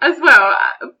what, as well,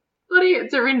 bloody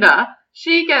Dorinda,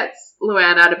 she gets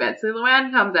Luann out of bed. So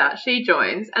Luann comes out, she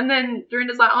joins, and then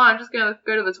Dorinda's like, oh, I'm just going to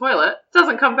go to the toilet.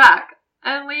 Doesn't come back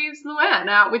and leaves Luann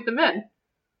out with the men.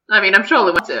 I mean, I'm sure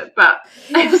Luann did, but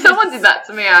if someone did that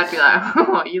to me, I'd be like,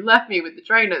 oh, you left me with the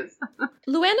trainers.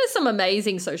 Luann has some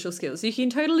amazing social skills. You can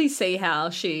totally see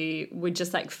how she would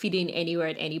just like fit in anywhere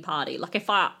at any party. Like if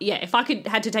I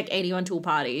had to take anyone to a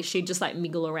party, she'd just like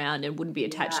mingle around and wouldn't be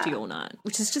attached to you all night,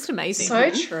 which is just amazing. So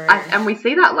true. And we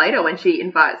see that later when she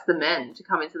invites the men to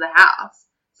come into the house.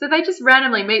 So they just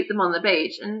randomly meet them on the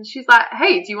beach, and she's like,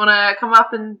 hey, do you want to come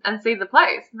up and see the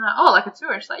place? And they're like, oh, like a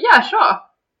tour? And she's like, yeah, sure.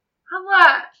 I'm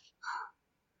like,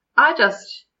 I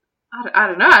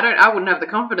don't know. I wouldn't have the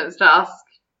confidence to ask,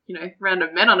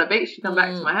 random men on a beach to come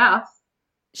back to my house.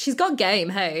 She's got game,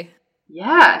 hey?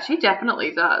 Yeah, she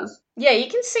definitely does. Yeah, you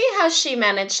can see how she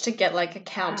managed to get, like, a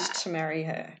count to marry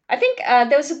her. I think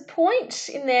there was a point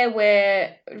in there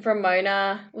where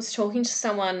Ramona was talking to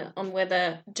someone on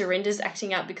whether Dorinda's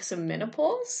acting out because of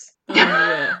menopause. Oh,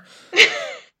 yeah.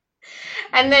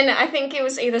 And then I think it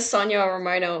was either Sonia or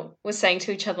Ramona was saying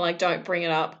to each other, like, don't bring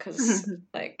it up because,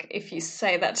 like, if you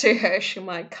say that to her, she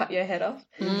might cut your head off.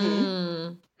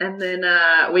 Mm. And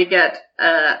then we get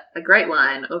a great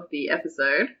line of the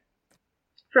episode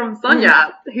from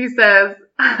Sonia, who says,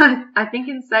 I think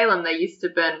in Salem they used to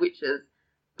burn witches,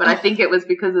 but I think it was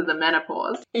because of the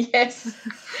menopause. Yes.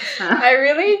 I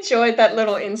really enjoyed that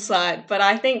little insight, but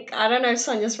I don't know if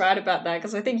Sonia's right about that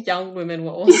because I think young women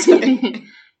were also...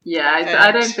 Yeah,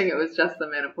 I don't think it was just the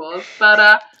menopause,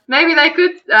 but maybe they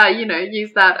could,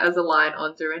 use that as a line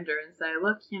on Dorinda and say,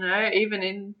 look, even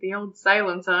in the old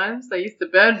Salem times, they used to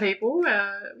burn people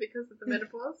because of the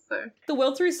menopause. So the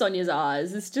world through Sonia's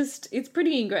eyes is it's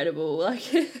pretty incredible.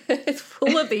 Like it's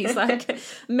full of these like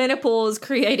menopause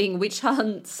creating witch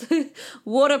hunts,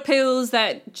 water pills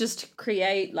that just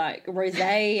create like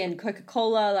rosé and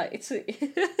Coca-Cola. Like it's.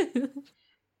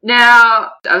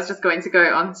 Now, I was just going to go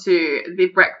on to the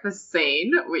breakfast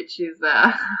scene, which is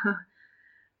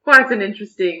quite an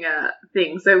interesting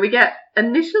thing. So we get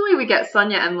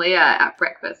Sonia and Leah at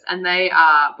breakfast, and they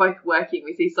are both working.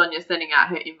 We see Sonia sending out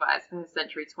her invites for her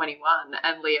Century 21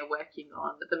 and Leah working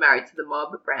on the Married to the Mob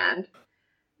brand.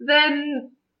 Then,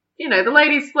 the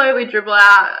ladies slowly dribble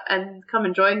out and come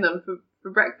and join them for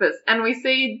breakfast, and we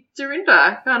see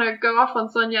Dorinda kind of go off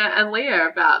on Sonia and Leah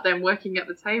about them working at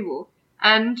the table.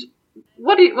 And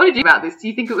what did you think about this? Do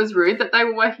you think it was rude that they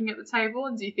were working at the table,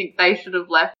 and do you think they should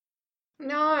have left?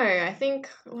 No, I think,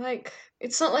 like,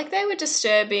 it's not like they were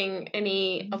disturbing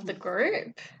any of the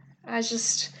group.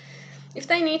 If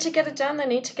they need to get it done, they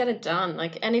need to get it done.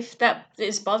 Like, and if that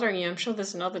is bothering you, I'm sure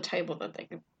there's another table that they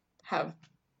could have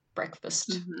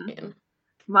breakfast in.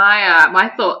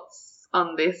 My thoughts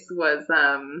on this was,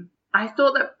 I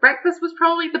thought that breakfast was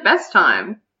probably the best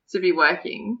time to be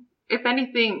working. If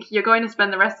anything, you're going to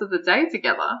spend the rest of the day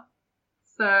together.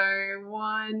 So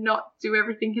why not do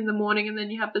everything in the morning and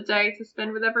then you have the day to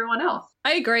spend with everyone else?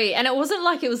 I agree. And it wasn't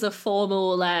like it was a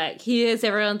formal, like, here's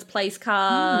everyone's place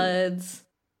cards.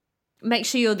 Make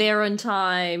sure you're there on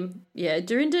time. Yeah,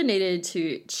 Dorinda needed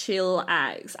to chill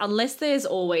acts, unless there's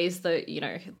always the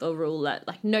rule that,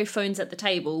 like, no phones at the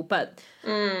table. But,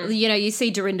 you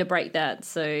see Dorinda break that,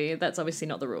 so that's obviously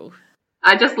not the rule.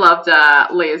 I just loved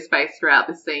Leah's face throughout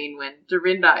the scene when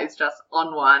Dorinda is just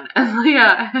on one and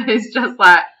Leah is just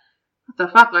like, what the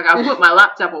fuck? Like, I put my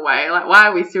laptop away. Like, why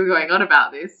are we still going on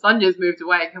about this? Sonia's moved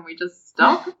away. Can we just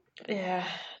stop? Yeah,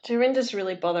 Dorinda's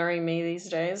really bothering me these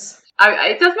days.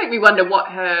 It does make me wonder what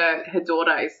her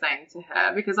daughter is saying to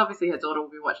her, because obviously her daughter will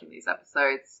be watching these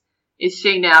episodes. Is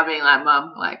she now being like,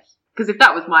 Mum, like, because if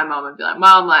that was my mum, I'd be like,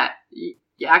 Mum, like,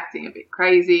 you're acting a bit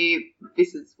crazy.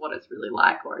 This is what it's really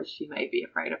like, or is she maybe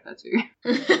afraid of her too?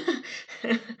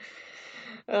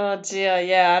 Oh dear,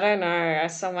 yeah, I don't know.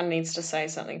 Someone needs to say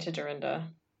something to Dorinda.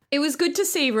 It was good to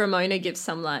see Ramona give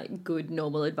some like good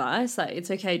normal advice. Like, it's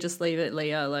okay, just leave it,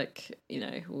 Leah. Like,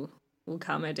 we'll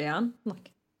calm her down. Like,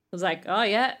 I was like, oh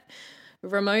yeah,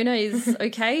 Ramona is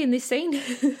okay in this scene.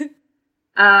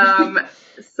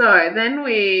 So then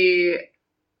we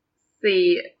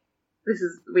see.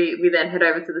 We then head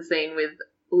over to the scene with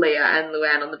Leah and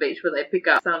Luann on the beach where they pick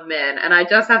up some men. And I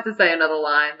just have to say another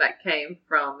line that came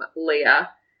from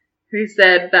Leah, who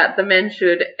said that the men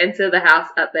should enter the house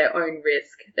at their own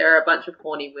risk. There are a bunch of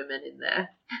horny women in there.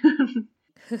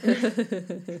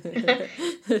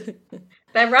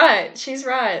 They're right. She's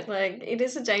right. Like, it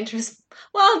is a dangerous...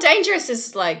 Well, dangerous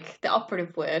is, like, the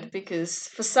operative word, because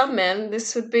for some men,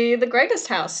 this would be the greatest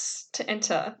house to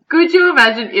enter. Could you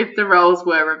imagine if the roles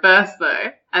were reversed,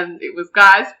 though, and it was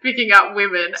guys picking up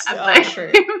women and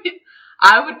true.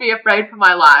 I would be afraid for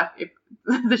my life if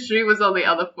the shoe was on the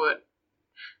other foot.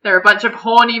 There are a bunch of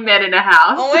horny men in a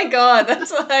house. Oh my god,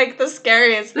 that's like the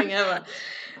scariest thing ever.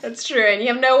 That's true, and you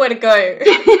have nowhere to go.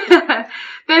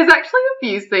 There's actually a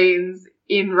few scenes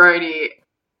in Roni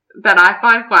that I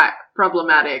find quite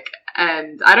problematic,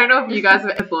 and I don't know if you guys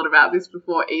have ever thought about this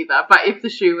before either, but if the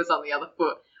shoe was on the other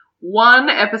foot. One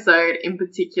episode in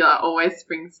particular always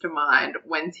springs to mind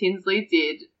when Tinsley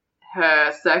did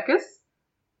her circus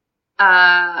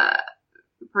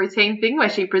routine thing where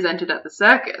she presented at the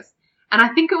circus. And I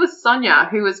think it was Sonia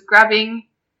who was grabbing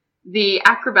the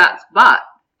acrobat's butt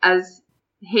as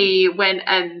he went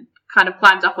and kind of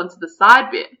climbed up onto the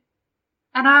side bit.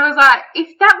 And I was like,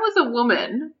 if that was a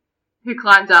woman who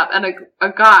climbed up and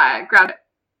a guy grabbed it.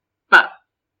 But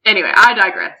anyway, I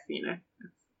digress, you know.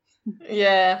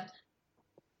 Yeah.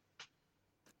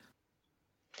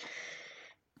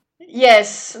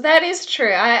 Yes, that is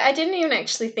true. I didn't even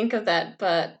actually think of that,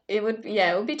 but it would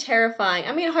be terrifying.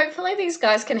 I mean, hopefully these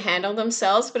guys can handle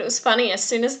themselves, but it was funny, as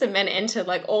soon as the men entered,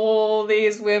 like, all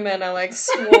these women are, like,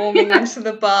 swarming into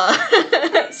the bar.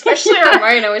 Especially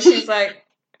Ramona, where she's like,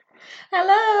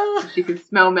 hello. She can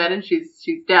smell men and she's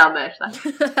down there. She's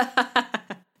like...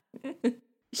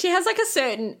 She has, like, a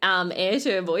certain air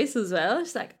to her voice as well.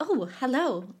 She's like, oh,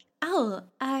 hello. Oh,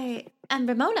 I am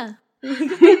Ramona.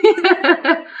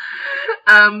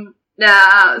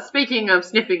 Now, speaking of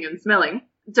sniffing and smelling,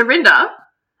 Dorinda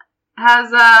has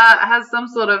some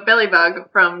sort of belly bug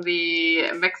from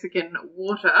the Mexican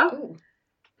water. Ooh.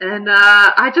 And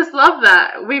I just love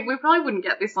that. We probably wouldn't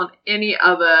get this on any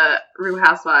other Real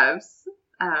Housewives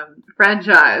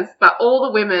franchise, but all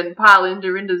the women pile in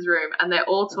Dorinda's room and they're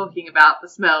all talking about the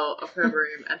smell of her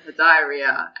room and her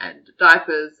diarrhea and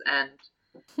diapers and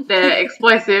their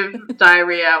explosive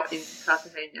diarrhea in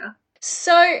Cartagena.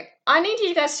 So I need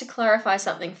you guys to clarify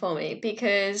something for me,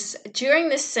 because during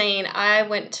this scene I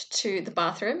went to the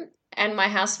bathroom and my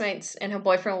housemates and her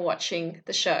boyfriend were watching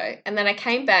the show, and then I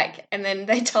came back and then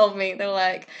they told me, they were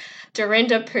like,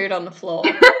 Dorinda pooed on the floor.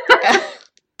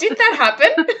 Did that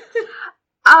happen?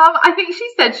 I think she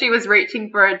said she was reaching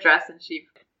for a dress and she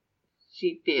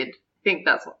did. I think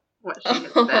that's what she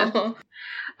had said.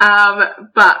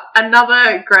 But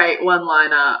another great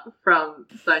one-liner from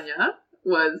Sonia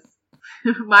was,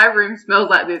 my room smells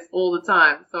like this all the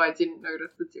time, so I didn't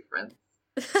notice the difference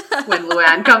when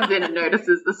Luann comes in and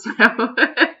notices the smell.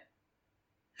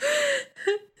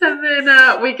 And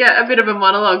then we get a bit of a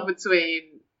monologue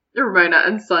between Ramona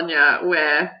and Sonia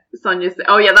where Sonia says,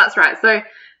 oh yeah, that's right. So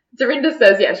Dorinda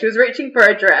says, yeah, she was reaching for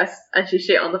a dress and she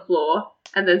shit on the floor.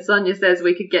 And then Sonia says,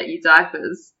 we could get you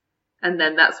diapers. And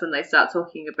then that's when they start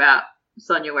talking about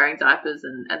Sonia wearing diapers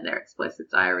and their explosive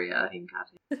diarrhea in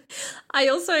Cartagena. I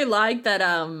also like that,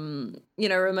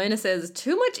 Ramona says,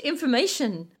 too much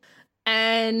information.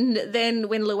 And then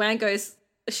when Luann goes,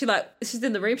 she's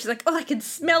in the room, she's like, oh, I can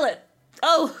smell it.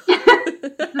 Oh.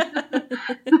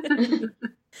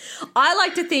 I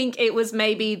like to think it was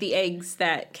maybe the eggs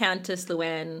that Countess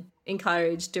Luann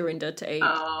encouraged Dorinda to eat.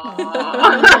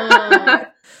 Oh.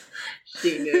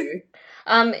 She knew.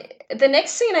 The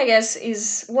next scene, I guess,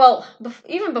 is, well,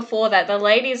 even before that, the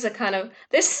ladies are kind of,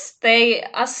 they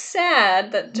are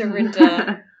sad that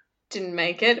Dorinda didn't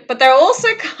make it, but they're also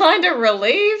kind of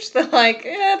relieved. They're like,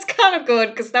 yeah, it's kind of good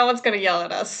because no one's going to yell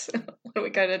at us when we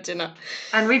go to dinner.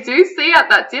 And we do see at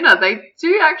that dinner, they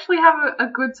do actually have a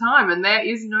good time, and there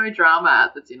is no drama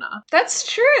at the dinner. That's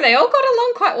true. They all got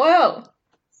along quite well.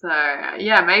 So,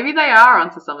 yeah, maybe they are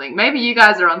onto something. Maybe you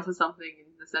guys are onto something in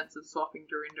the sense of swapping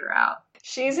Dorinda out.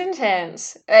 She's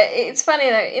intense. It's funny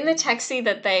though, in the taxi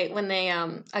that when they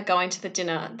are going to the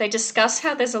dinner, they discuss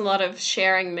how there's a lot of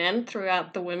sharing men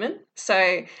throughout the women.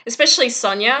 So especially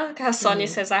Sonia, how Sonia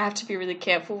says, I have to be really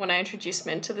careful when I introduce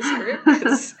men to this group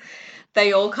because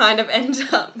they all kind of end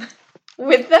up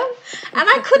with them. And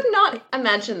I could not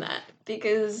imagine that,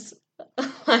 because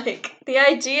like the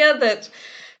idea that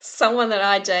someone that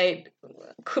I date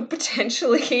could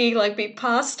potentially like be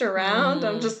passed around,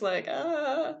 I'm just like,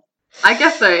 I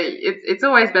guess so. It's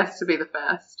always best to be the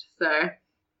first. So,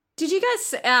 did you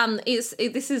guys?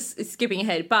 This is skipping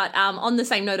ahead, but on the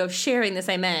same note of sharing the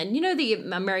same man, you know, the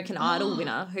American Idol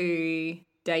winner who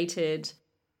dated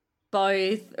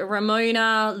both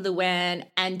Ramona, Luann,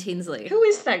 and Tinsley. Who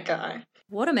is that guy?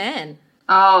 What a man!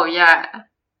 Oh yeah,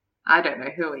 I don't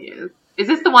know who he is. Is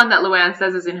this the one that Luann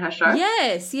says is in her show?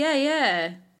 Yes,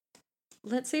 yeah.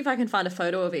 Let's see if I can find a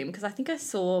photo of him, because I think I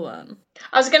saw one.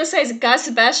 I was going to say, is it Guy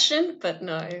Sebastian? But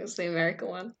no, it was the American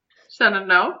one. Shannon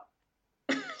Noll?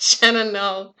 Shannon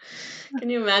Noll. Can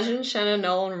you imagine Shannon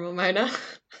Noll and Ramona?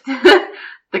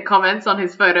 The comments on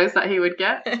his photos that he would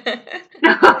get?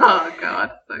 Oh,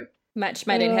 God. Match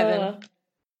made in heaven.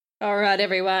 All right,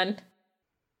 everyone.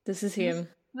 This is him.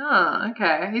 Oh,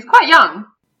 okay. He's quite young.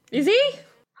 Is he?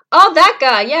 Oh, that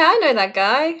guy. Yeah, I know that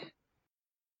guy.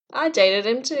 I dated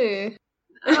him too.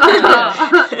 Actually.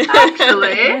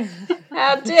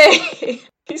 How dare you?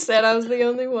 He said I was the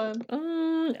only one.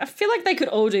 I feel like they could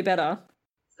all do better.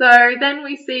 So then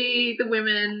we see the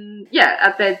women,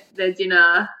 at their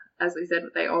dinner. As we said,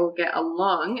 they all get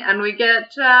along. And we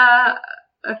get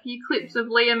a few clips of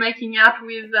Leah making out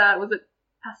with, was it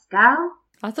Pascal?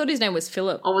 I thought his name was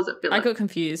Philip. Or was it Philip? I got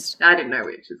confused. I didn't know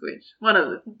which is which. One of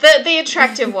the... The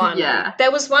attractive one. Yeah.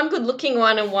 There was one good-looking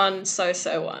one and one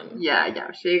so-so one. Yeah,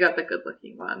 she got the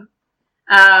good-looking one.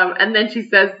 And then she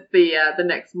says the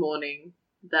next morning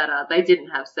that they didn't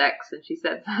have sex, and she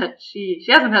said that she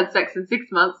hasn't had sex in 6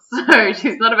 months, so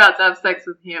she's not about to have sex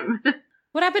with him.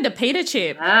 What happened to Peter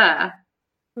Chip? Ah.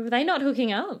 Were they not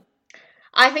hooking up?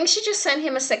 I think she just sent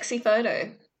him a sexy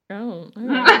photo. Oh.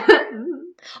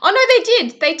 Oh, no,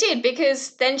 they did,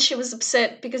 because then she was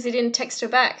upset because he didn't text her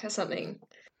back or something.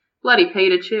 Bloody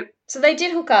Peter Chip. So they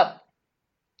did hook up.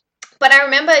 But I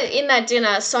remember in that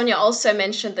dinner, Sonia also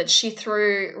mentioned that she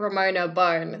threw Ramona a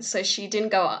bone, so she didn't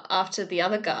go after the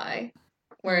other guy,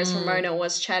 whereas Ramona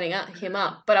was chatting him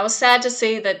up. But I was sad to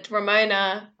see that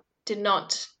Ramona did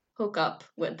not hook up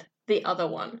with the other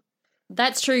one.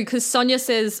 That's true, because Sonia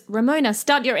says, Ramona,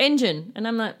 start your engine. And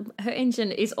I'm like, her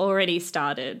engine is already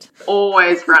started.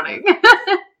 Always running.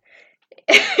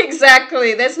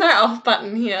 Exactly. There's no off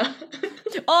button here.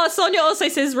 Oh, Sonia also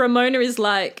says Ramona is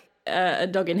like a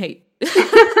dog in heat.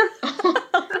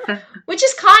 Which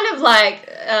is kind of like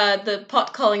the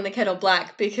pot calling the kettle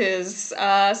black, because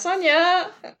Sonia,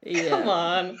 come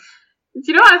on. Do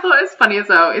you know what I thought was funny as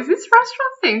well? Is this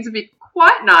restaurant seemed to be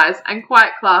quite nice and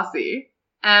quite classy.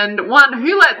 And one,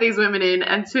 who let these women in?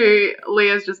 And two,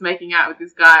 Leah's just making out with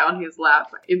this guy on his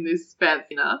lap in this fancy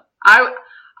dinner.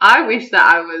 I wish that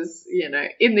I was,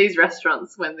 in these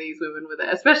restaurants when these women were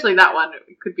there. Especially that one.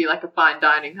 It could be like a fine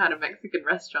dining kind of Mexican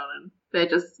restaurant and they're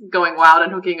just going wild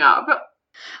and hooking up.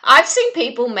 I've seen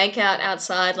people make out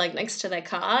outside, like next to their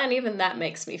car, and even that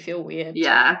makes me feel weird.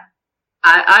 Yeah.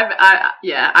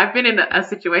 I've been in a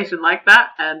situation like that,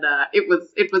 and it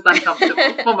was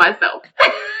uncomfortable for myself.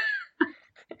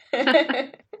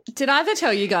 Did I ever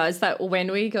tell you guys that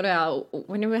when we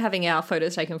were having our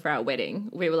photos taken for our wedding,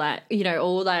 we were like,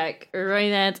 all like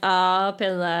romance up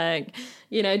and like,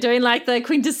 doing like the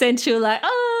quintessential like,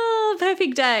 oh,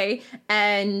 perfect day.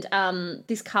 And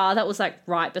this car that was like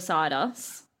right beside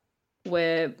us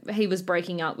where he was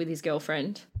breaking up with his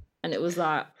girlfriend, and it was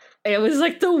like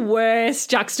the worst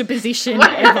juxtaposition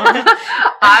ever.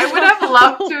 I would have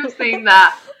loved to have seen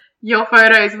that, your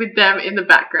photos with them in the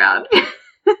background.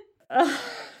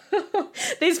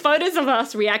 These photos of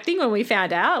us reacting when we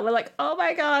found out, we're like, oh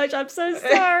my gosh, I'm so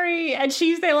sorry. And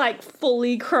she's there like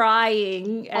fully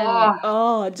crying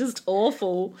and just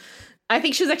awful. I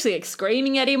think she was actually like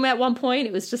screaming at him at one point.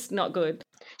 It was just not good.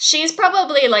 She's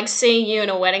probably like seeing you in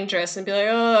a wedding dress and be like,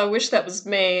 oh, I wish that was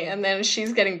me. And then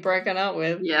she's getting broken up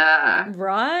with. Yeah.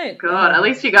 Right. God, at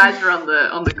least you guys are on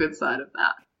the good side of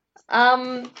that.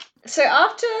 So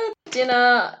after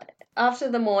dinner,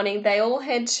 after the morning, they all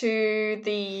head to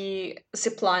the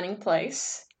ziplining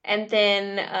place. And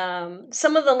then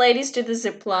some of the ladies do the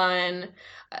zipline.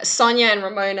 Sonia and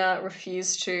Ramona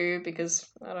refuse to because,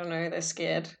 I don't know, they're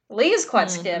scared. Leah's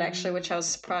quite scared, actually, which I was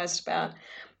surprised about.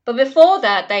 But before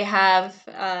that, they have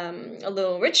a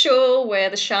little ritual where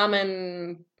the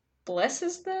shaman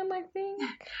blesses them, I think.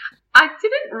 I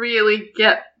didn't really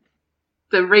get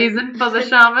the reason for the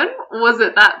shaman. Was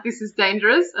it that this is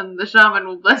dangerous and the shaman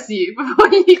will bless you before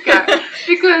you go?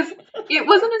 Because it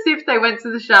wasn't as if they went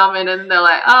to the shaman and they're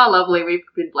like, oh, lovely, we've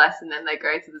been blessed, and then they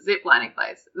go to the ziplining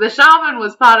place. The shaman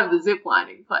was part of the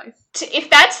ziplining place. If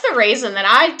that's the reason, then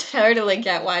I totally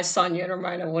get why Sonia and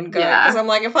Ramona wouldn't go. Because I'm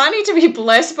like, if I need to be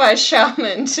blessed by a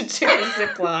shaman to do the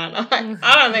zipline,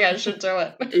 I don't think I should do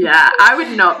it. Yeah, I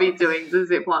would not be doing the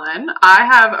zipline. I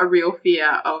have a real fear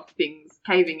of things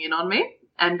caving in on me.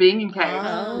 And being in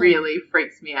caves really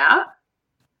freaks me out.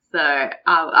 So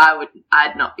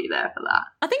I'd not be there for that.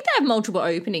 I think they have multiple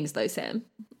openings though, Sam.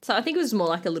 So I think it was more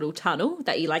like a little tunnel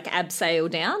that you like abseil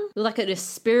down. Like a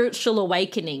spiritual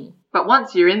awakening. But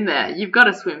once you're in there, you've got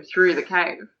to swim through the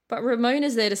cave. But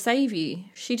Ramona's there to save you.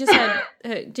 She just had,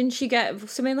 didn't she get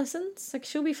swimming lessons? Like,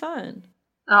 she'll be fine.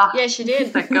 Oh, yeah, she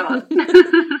did. Thank God.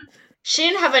 She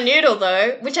didn't have a noodle,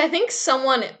 though, which I think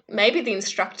someone, maybe the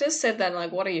instructors said that,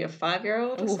 like, what are you, a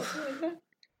 5-year-old or something like that?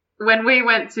 When we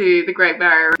went to the Great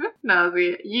Barrier Reef,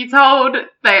 Nazi, you told,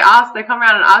 they come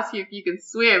around and ask you if you can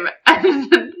swim,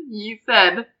 and you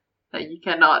said that you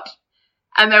cannot.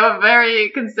 And they were very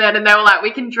concerned, and they were like,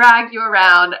 we can drag you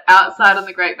around outside on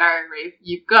the Great Barrier Reef.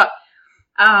 You've got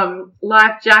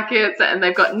life jackets, and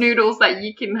they've got noodles that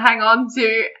you can hang on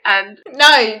to. And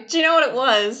no, do you know what it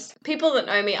was? People that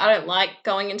know me, I don't like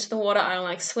going into the water. I don't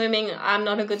like swimming. I'm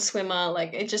not a good swimmer.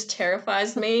 Like, it just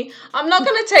terrifies me. I'm not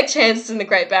going to take chances in the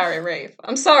Great Barrier Reef.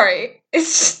 I'm sorry.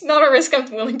 It's just not a risk I'm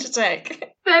willing to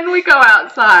take. Then we go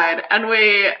outside, and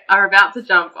we are about to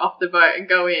jump off the boat and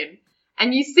go in.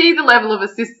 And you see the level of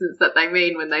assistance that they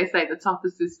mean when they say the top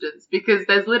assistance, because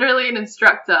there's literally an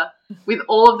instructor with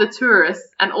all of the tourists,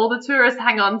 and all the tourists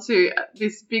hang on to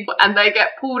this big, and they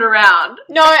get pulled around.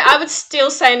 No, I would still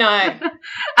say no.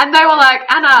 And they were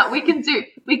like, Anna, we can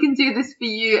do this for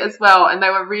you as well. And they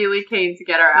were really keen to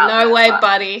get her out. No way,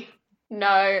 buddy.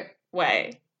 No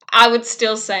way. I would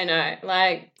still say no.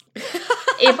 Like,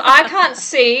 if I can't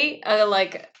see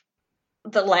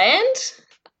the land,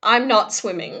 I'm not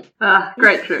swimming.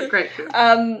 Great trip.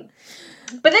 But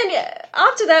then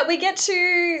after that, we get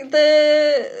to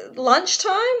the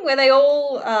lunchtime where they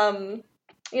all,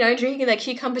 drinking their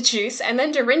cucumber juice. And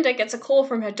then Dorinda gets a call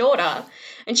from her daughter,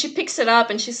 and she picks it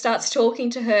up and she starts talking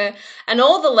to her. And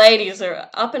all the ladies are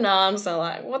up in arms. They're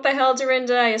like, what the hell,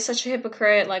 Dorinda? You're such a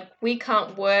hypocrite. Like, we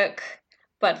can't work,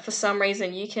 but for some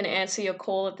reason you can answer your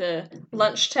call at the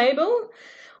lunch table.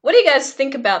 What do you guys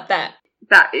think about that?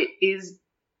 That is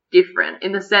different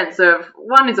in the sense of,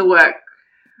 one is a work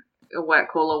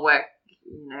call or work,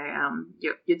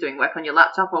 you're doing work on your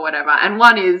laptop or whatever, and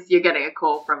one is you're getting a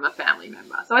call from a family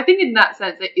member. So I think in that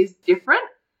sense it is different,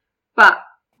 but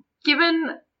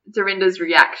given Dorinda's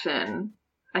reaction,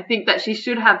 I think that she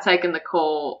should have taken the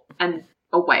call and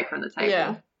away from the table.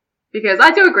 Yeah. Because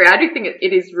I do agree, I do think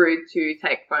it is rude to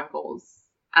take phone calls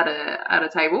at a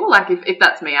table. Like, if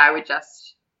that's me, I would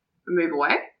just move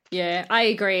away. Yeah, I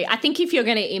agree. I think if you're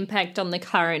going to impact on the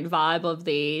current vibe of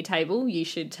the table, you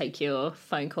should take your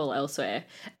phone call elsewhere.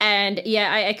 And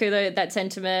yeah, I echo that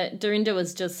sentiment. Dorinda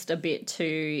was just a bit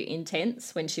too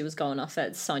intense when she was going off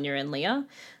at Sonia and Leah,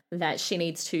 that she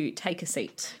needs to take a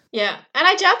seat. Yeah, and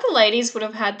I doubt the ladies would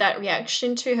have had that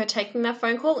reaction to her taking that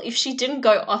phone call if she didn't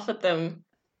go off at them.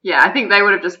 Yeah, I think they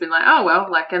would have just been like, oh, well,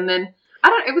 like, and then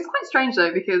it was quite strange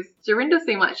though, because Dorinda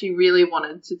seemed like she really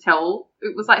wanted to tell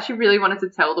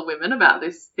the women about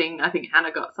this thing. I think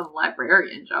Hannah got some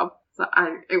librarian job. So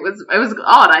it was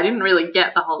odd. I didn't really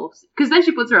get the whole, because then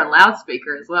she puts her on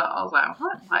loudspeaker as well. I was like,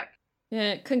 what? Like,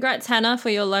 yeah, congrats, Hannah, for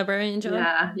your librarian job.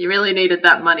 Yeah, you really needed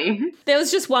that money. There was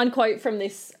just one quote from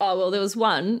this. Oh, well, there was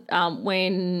one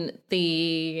when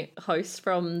the host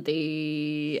from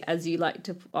the, as you like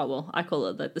to, I call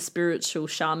it the spiritual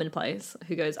shaman place,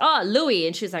 who goes, Louis.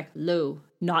 And she's like, Lou,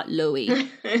 not Louis.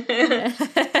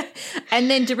 And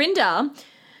then Dorinda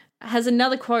has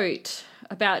another quote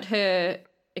about her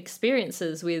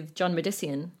experiences with John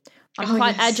Medician. I'm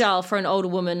quite agile for an older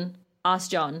woman,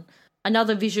 asked John.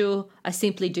 Another visual, I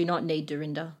simply do not need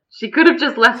Dorinda. She could have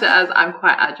just left it as, I'm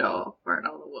quite agile for an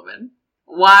older woman.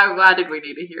 Why did we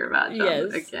need to hear about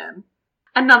John again?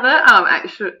 Another,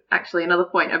 actually another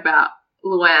point about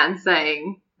Luann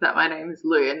saying that my name is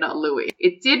Lou and not Louis.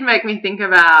 It did make me think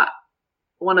about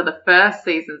one of the first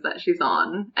seasons that she's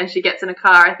on, and she gets in a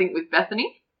car, I think, with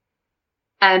Bethany,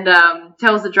 and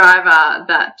tells the driver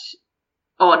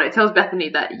tells Bethany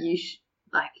that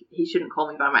he shouldn't call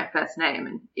me by my first name,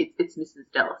 and it's Mrs.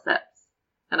 Delisette.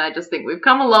 And I just think we've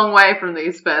come a long way from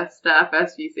these first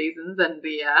few seasons, and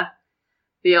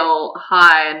the old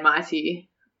high and mighty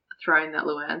throne that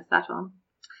Luann sat on.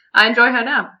 I enjoy her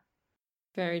now.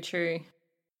 Very true.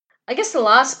 I guess the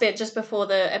last bit just before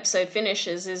the episode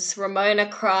finishes is Ramona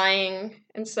crying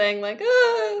and saying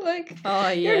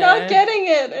you're not getting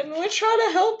it and we're trying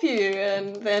to help you.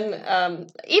 And then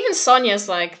even Sonia's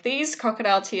like, these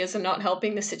crocodile tears are not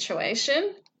helping the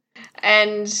situation,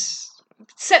 and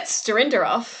sets Dorinda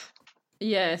off.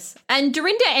 Yes. And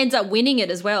Dorinda ends up winning it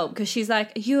as well, because she's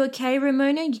like, are you okay,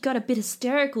 Ramona? You got a bit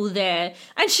hysterical there.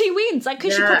 And she wins,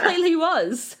 because she completely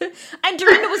was. And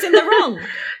Dorinda was in the wrong.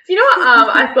 Do you know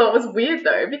what I thought was weird,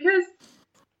 though? Because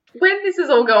when this is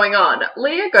all going on,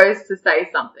 Leah goes to say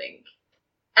something,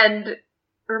 and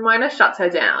Ramona shuts her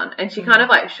down, and she kind of,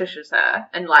 shushes her,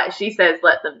 and, she says,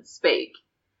 let them speak.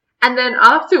 And then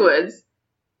afterwards,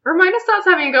 Ramona starts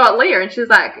having a go at Leah, and she's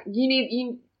like,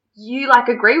 you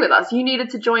agree with us. You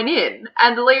needed to join in.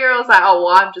 And Leah was like, oh,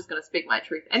 well, I'm just going to speak my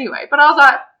truth anyway. But I was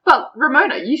like, but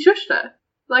Ramona, you shushed her.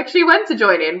 She went to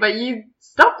join in, but you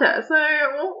stopped her. So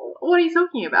what are you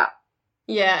talking about?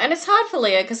 Yeah, and it's hard for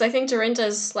Leah because I think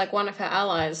Dorinda's one of her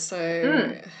allies.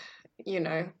 So,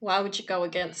 why would you go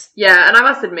against? Yeah, and I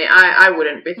must admit, I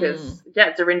wouldn't, because,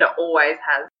 Dorinda always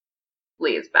has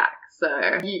Leah's back.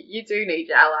 So you do need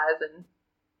your allies, and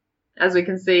as we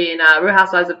can see in Real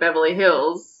Housewives of Beverly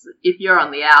Hills, if you're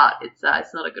on the out, it's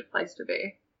not a good place to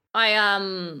be.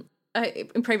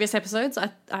 In previous episodes, I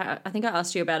think I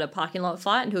asked you about a parking lot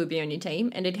fight and who would be on your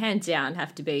team, and it'd hands down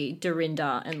have to be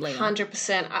Dorinda and Leah.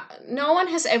 100%. No one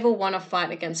has ever won a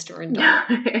fight against Dorinda.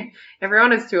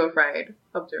 Everyone is too afraid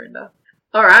of Dorinda.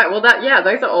 All right, well,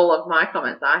 those are all of my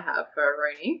comments I have for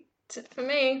Rooney. That's it for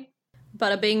me.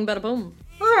 Bada bing, bada boom.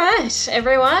 All right,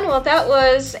 everyone. Well, that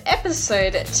was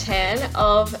episode 10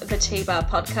 of the T-Bar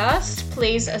podcast.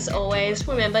 Please, as always,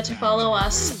 remember to follow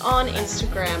us on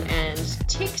Instagram and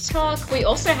TikTok. We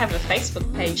also have a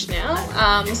Facebook page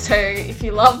now. So if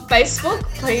you love Facebook,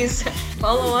 please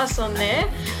follow us on there.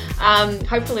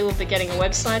 Hopefully we'll be getting a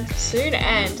website soon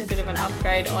and a bit of an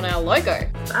upgrade on our logo.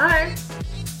 Bye.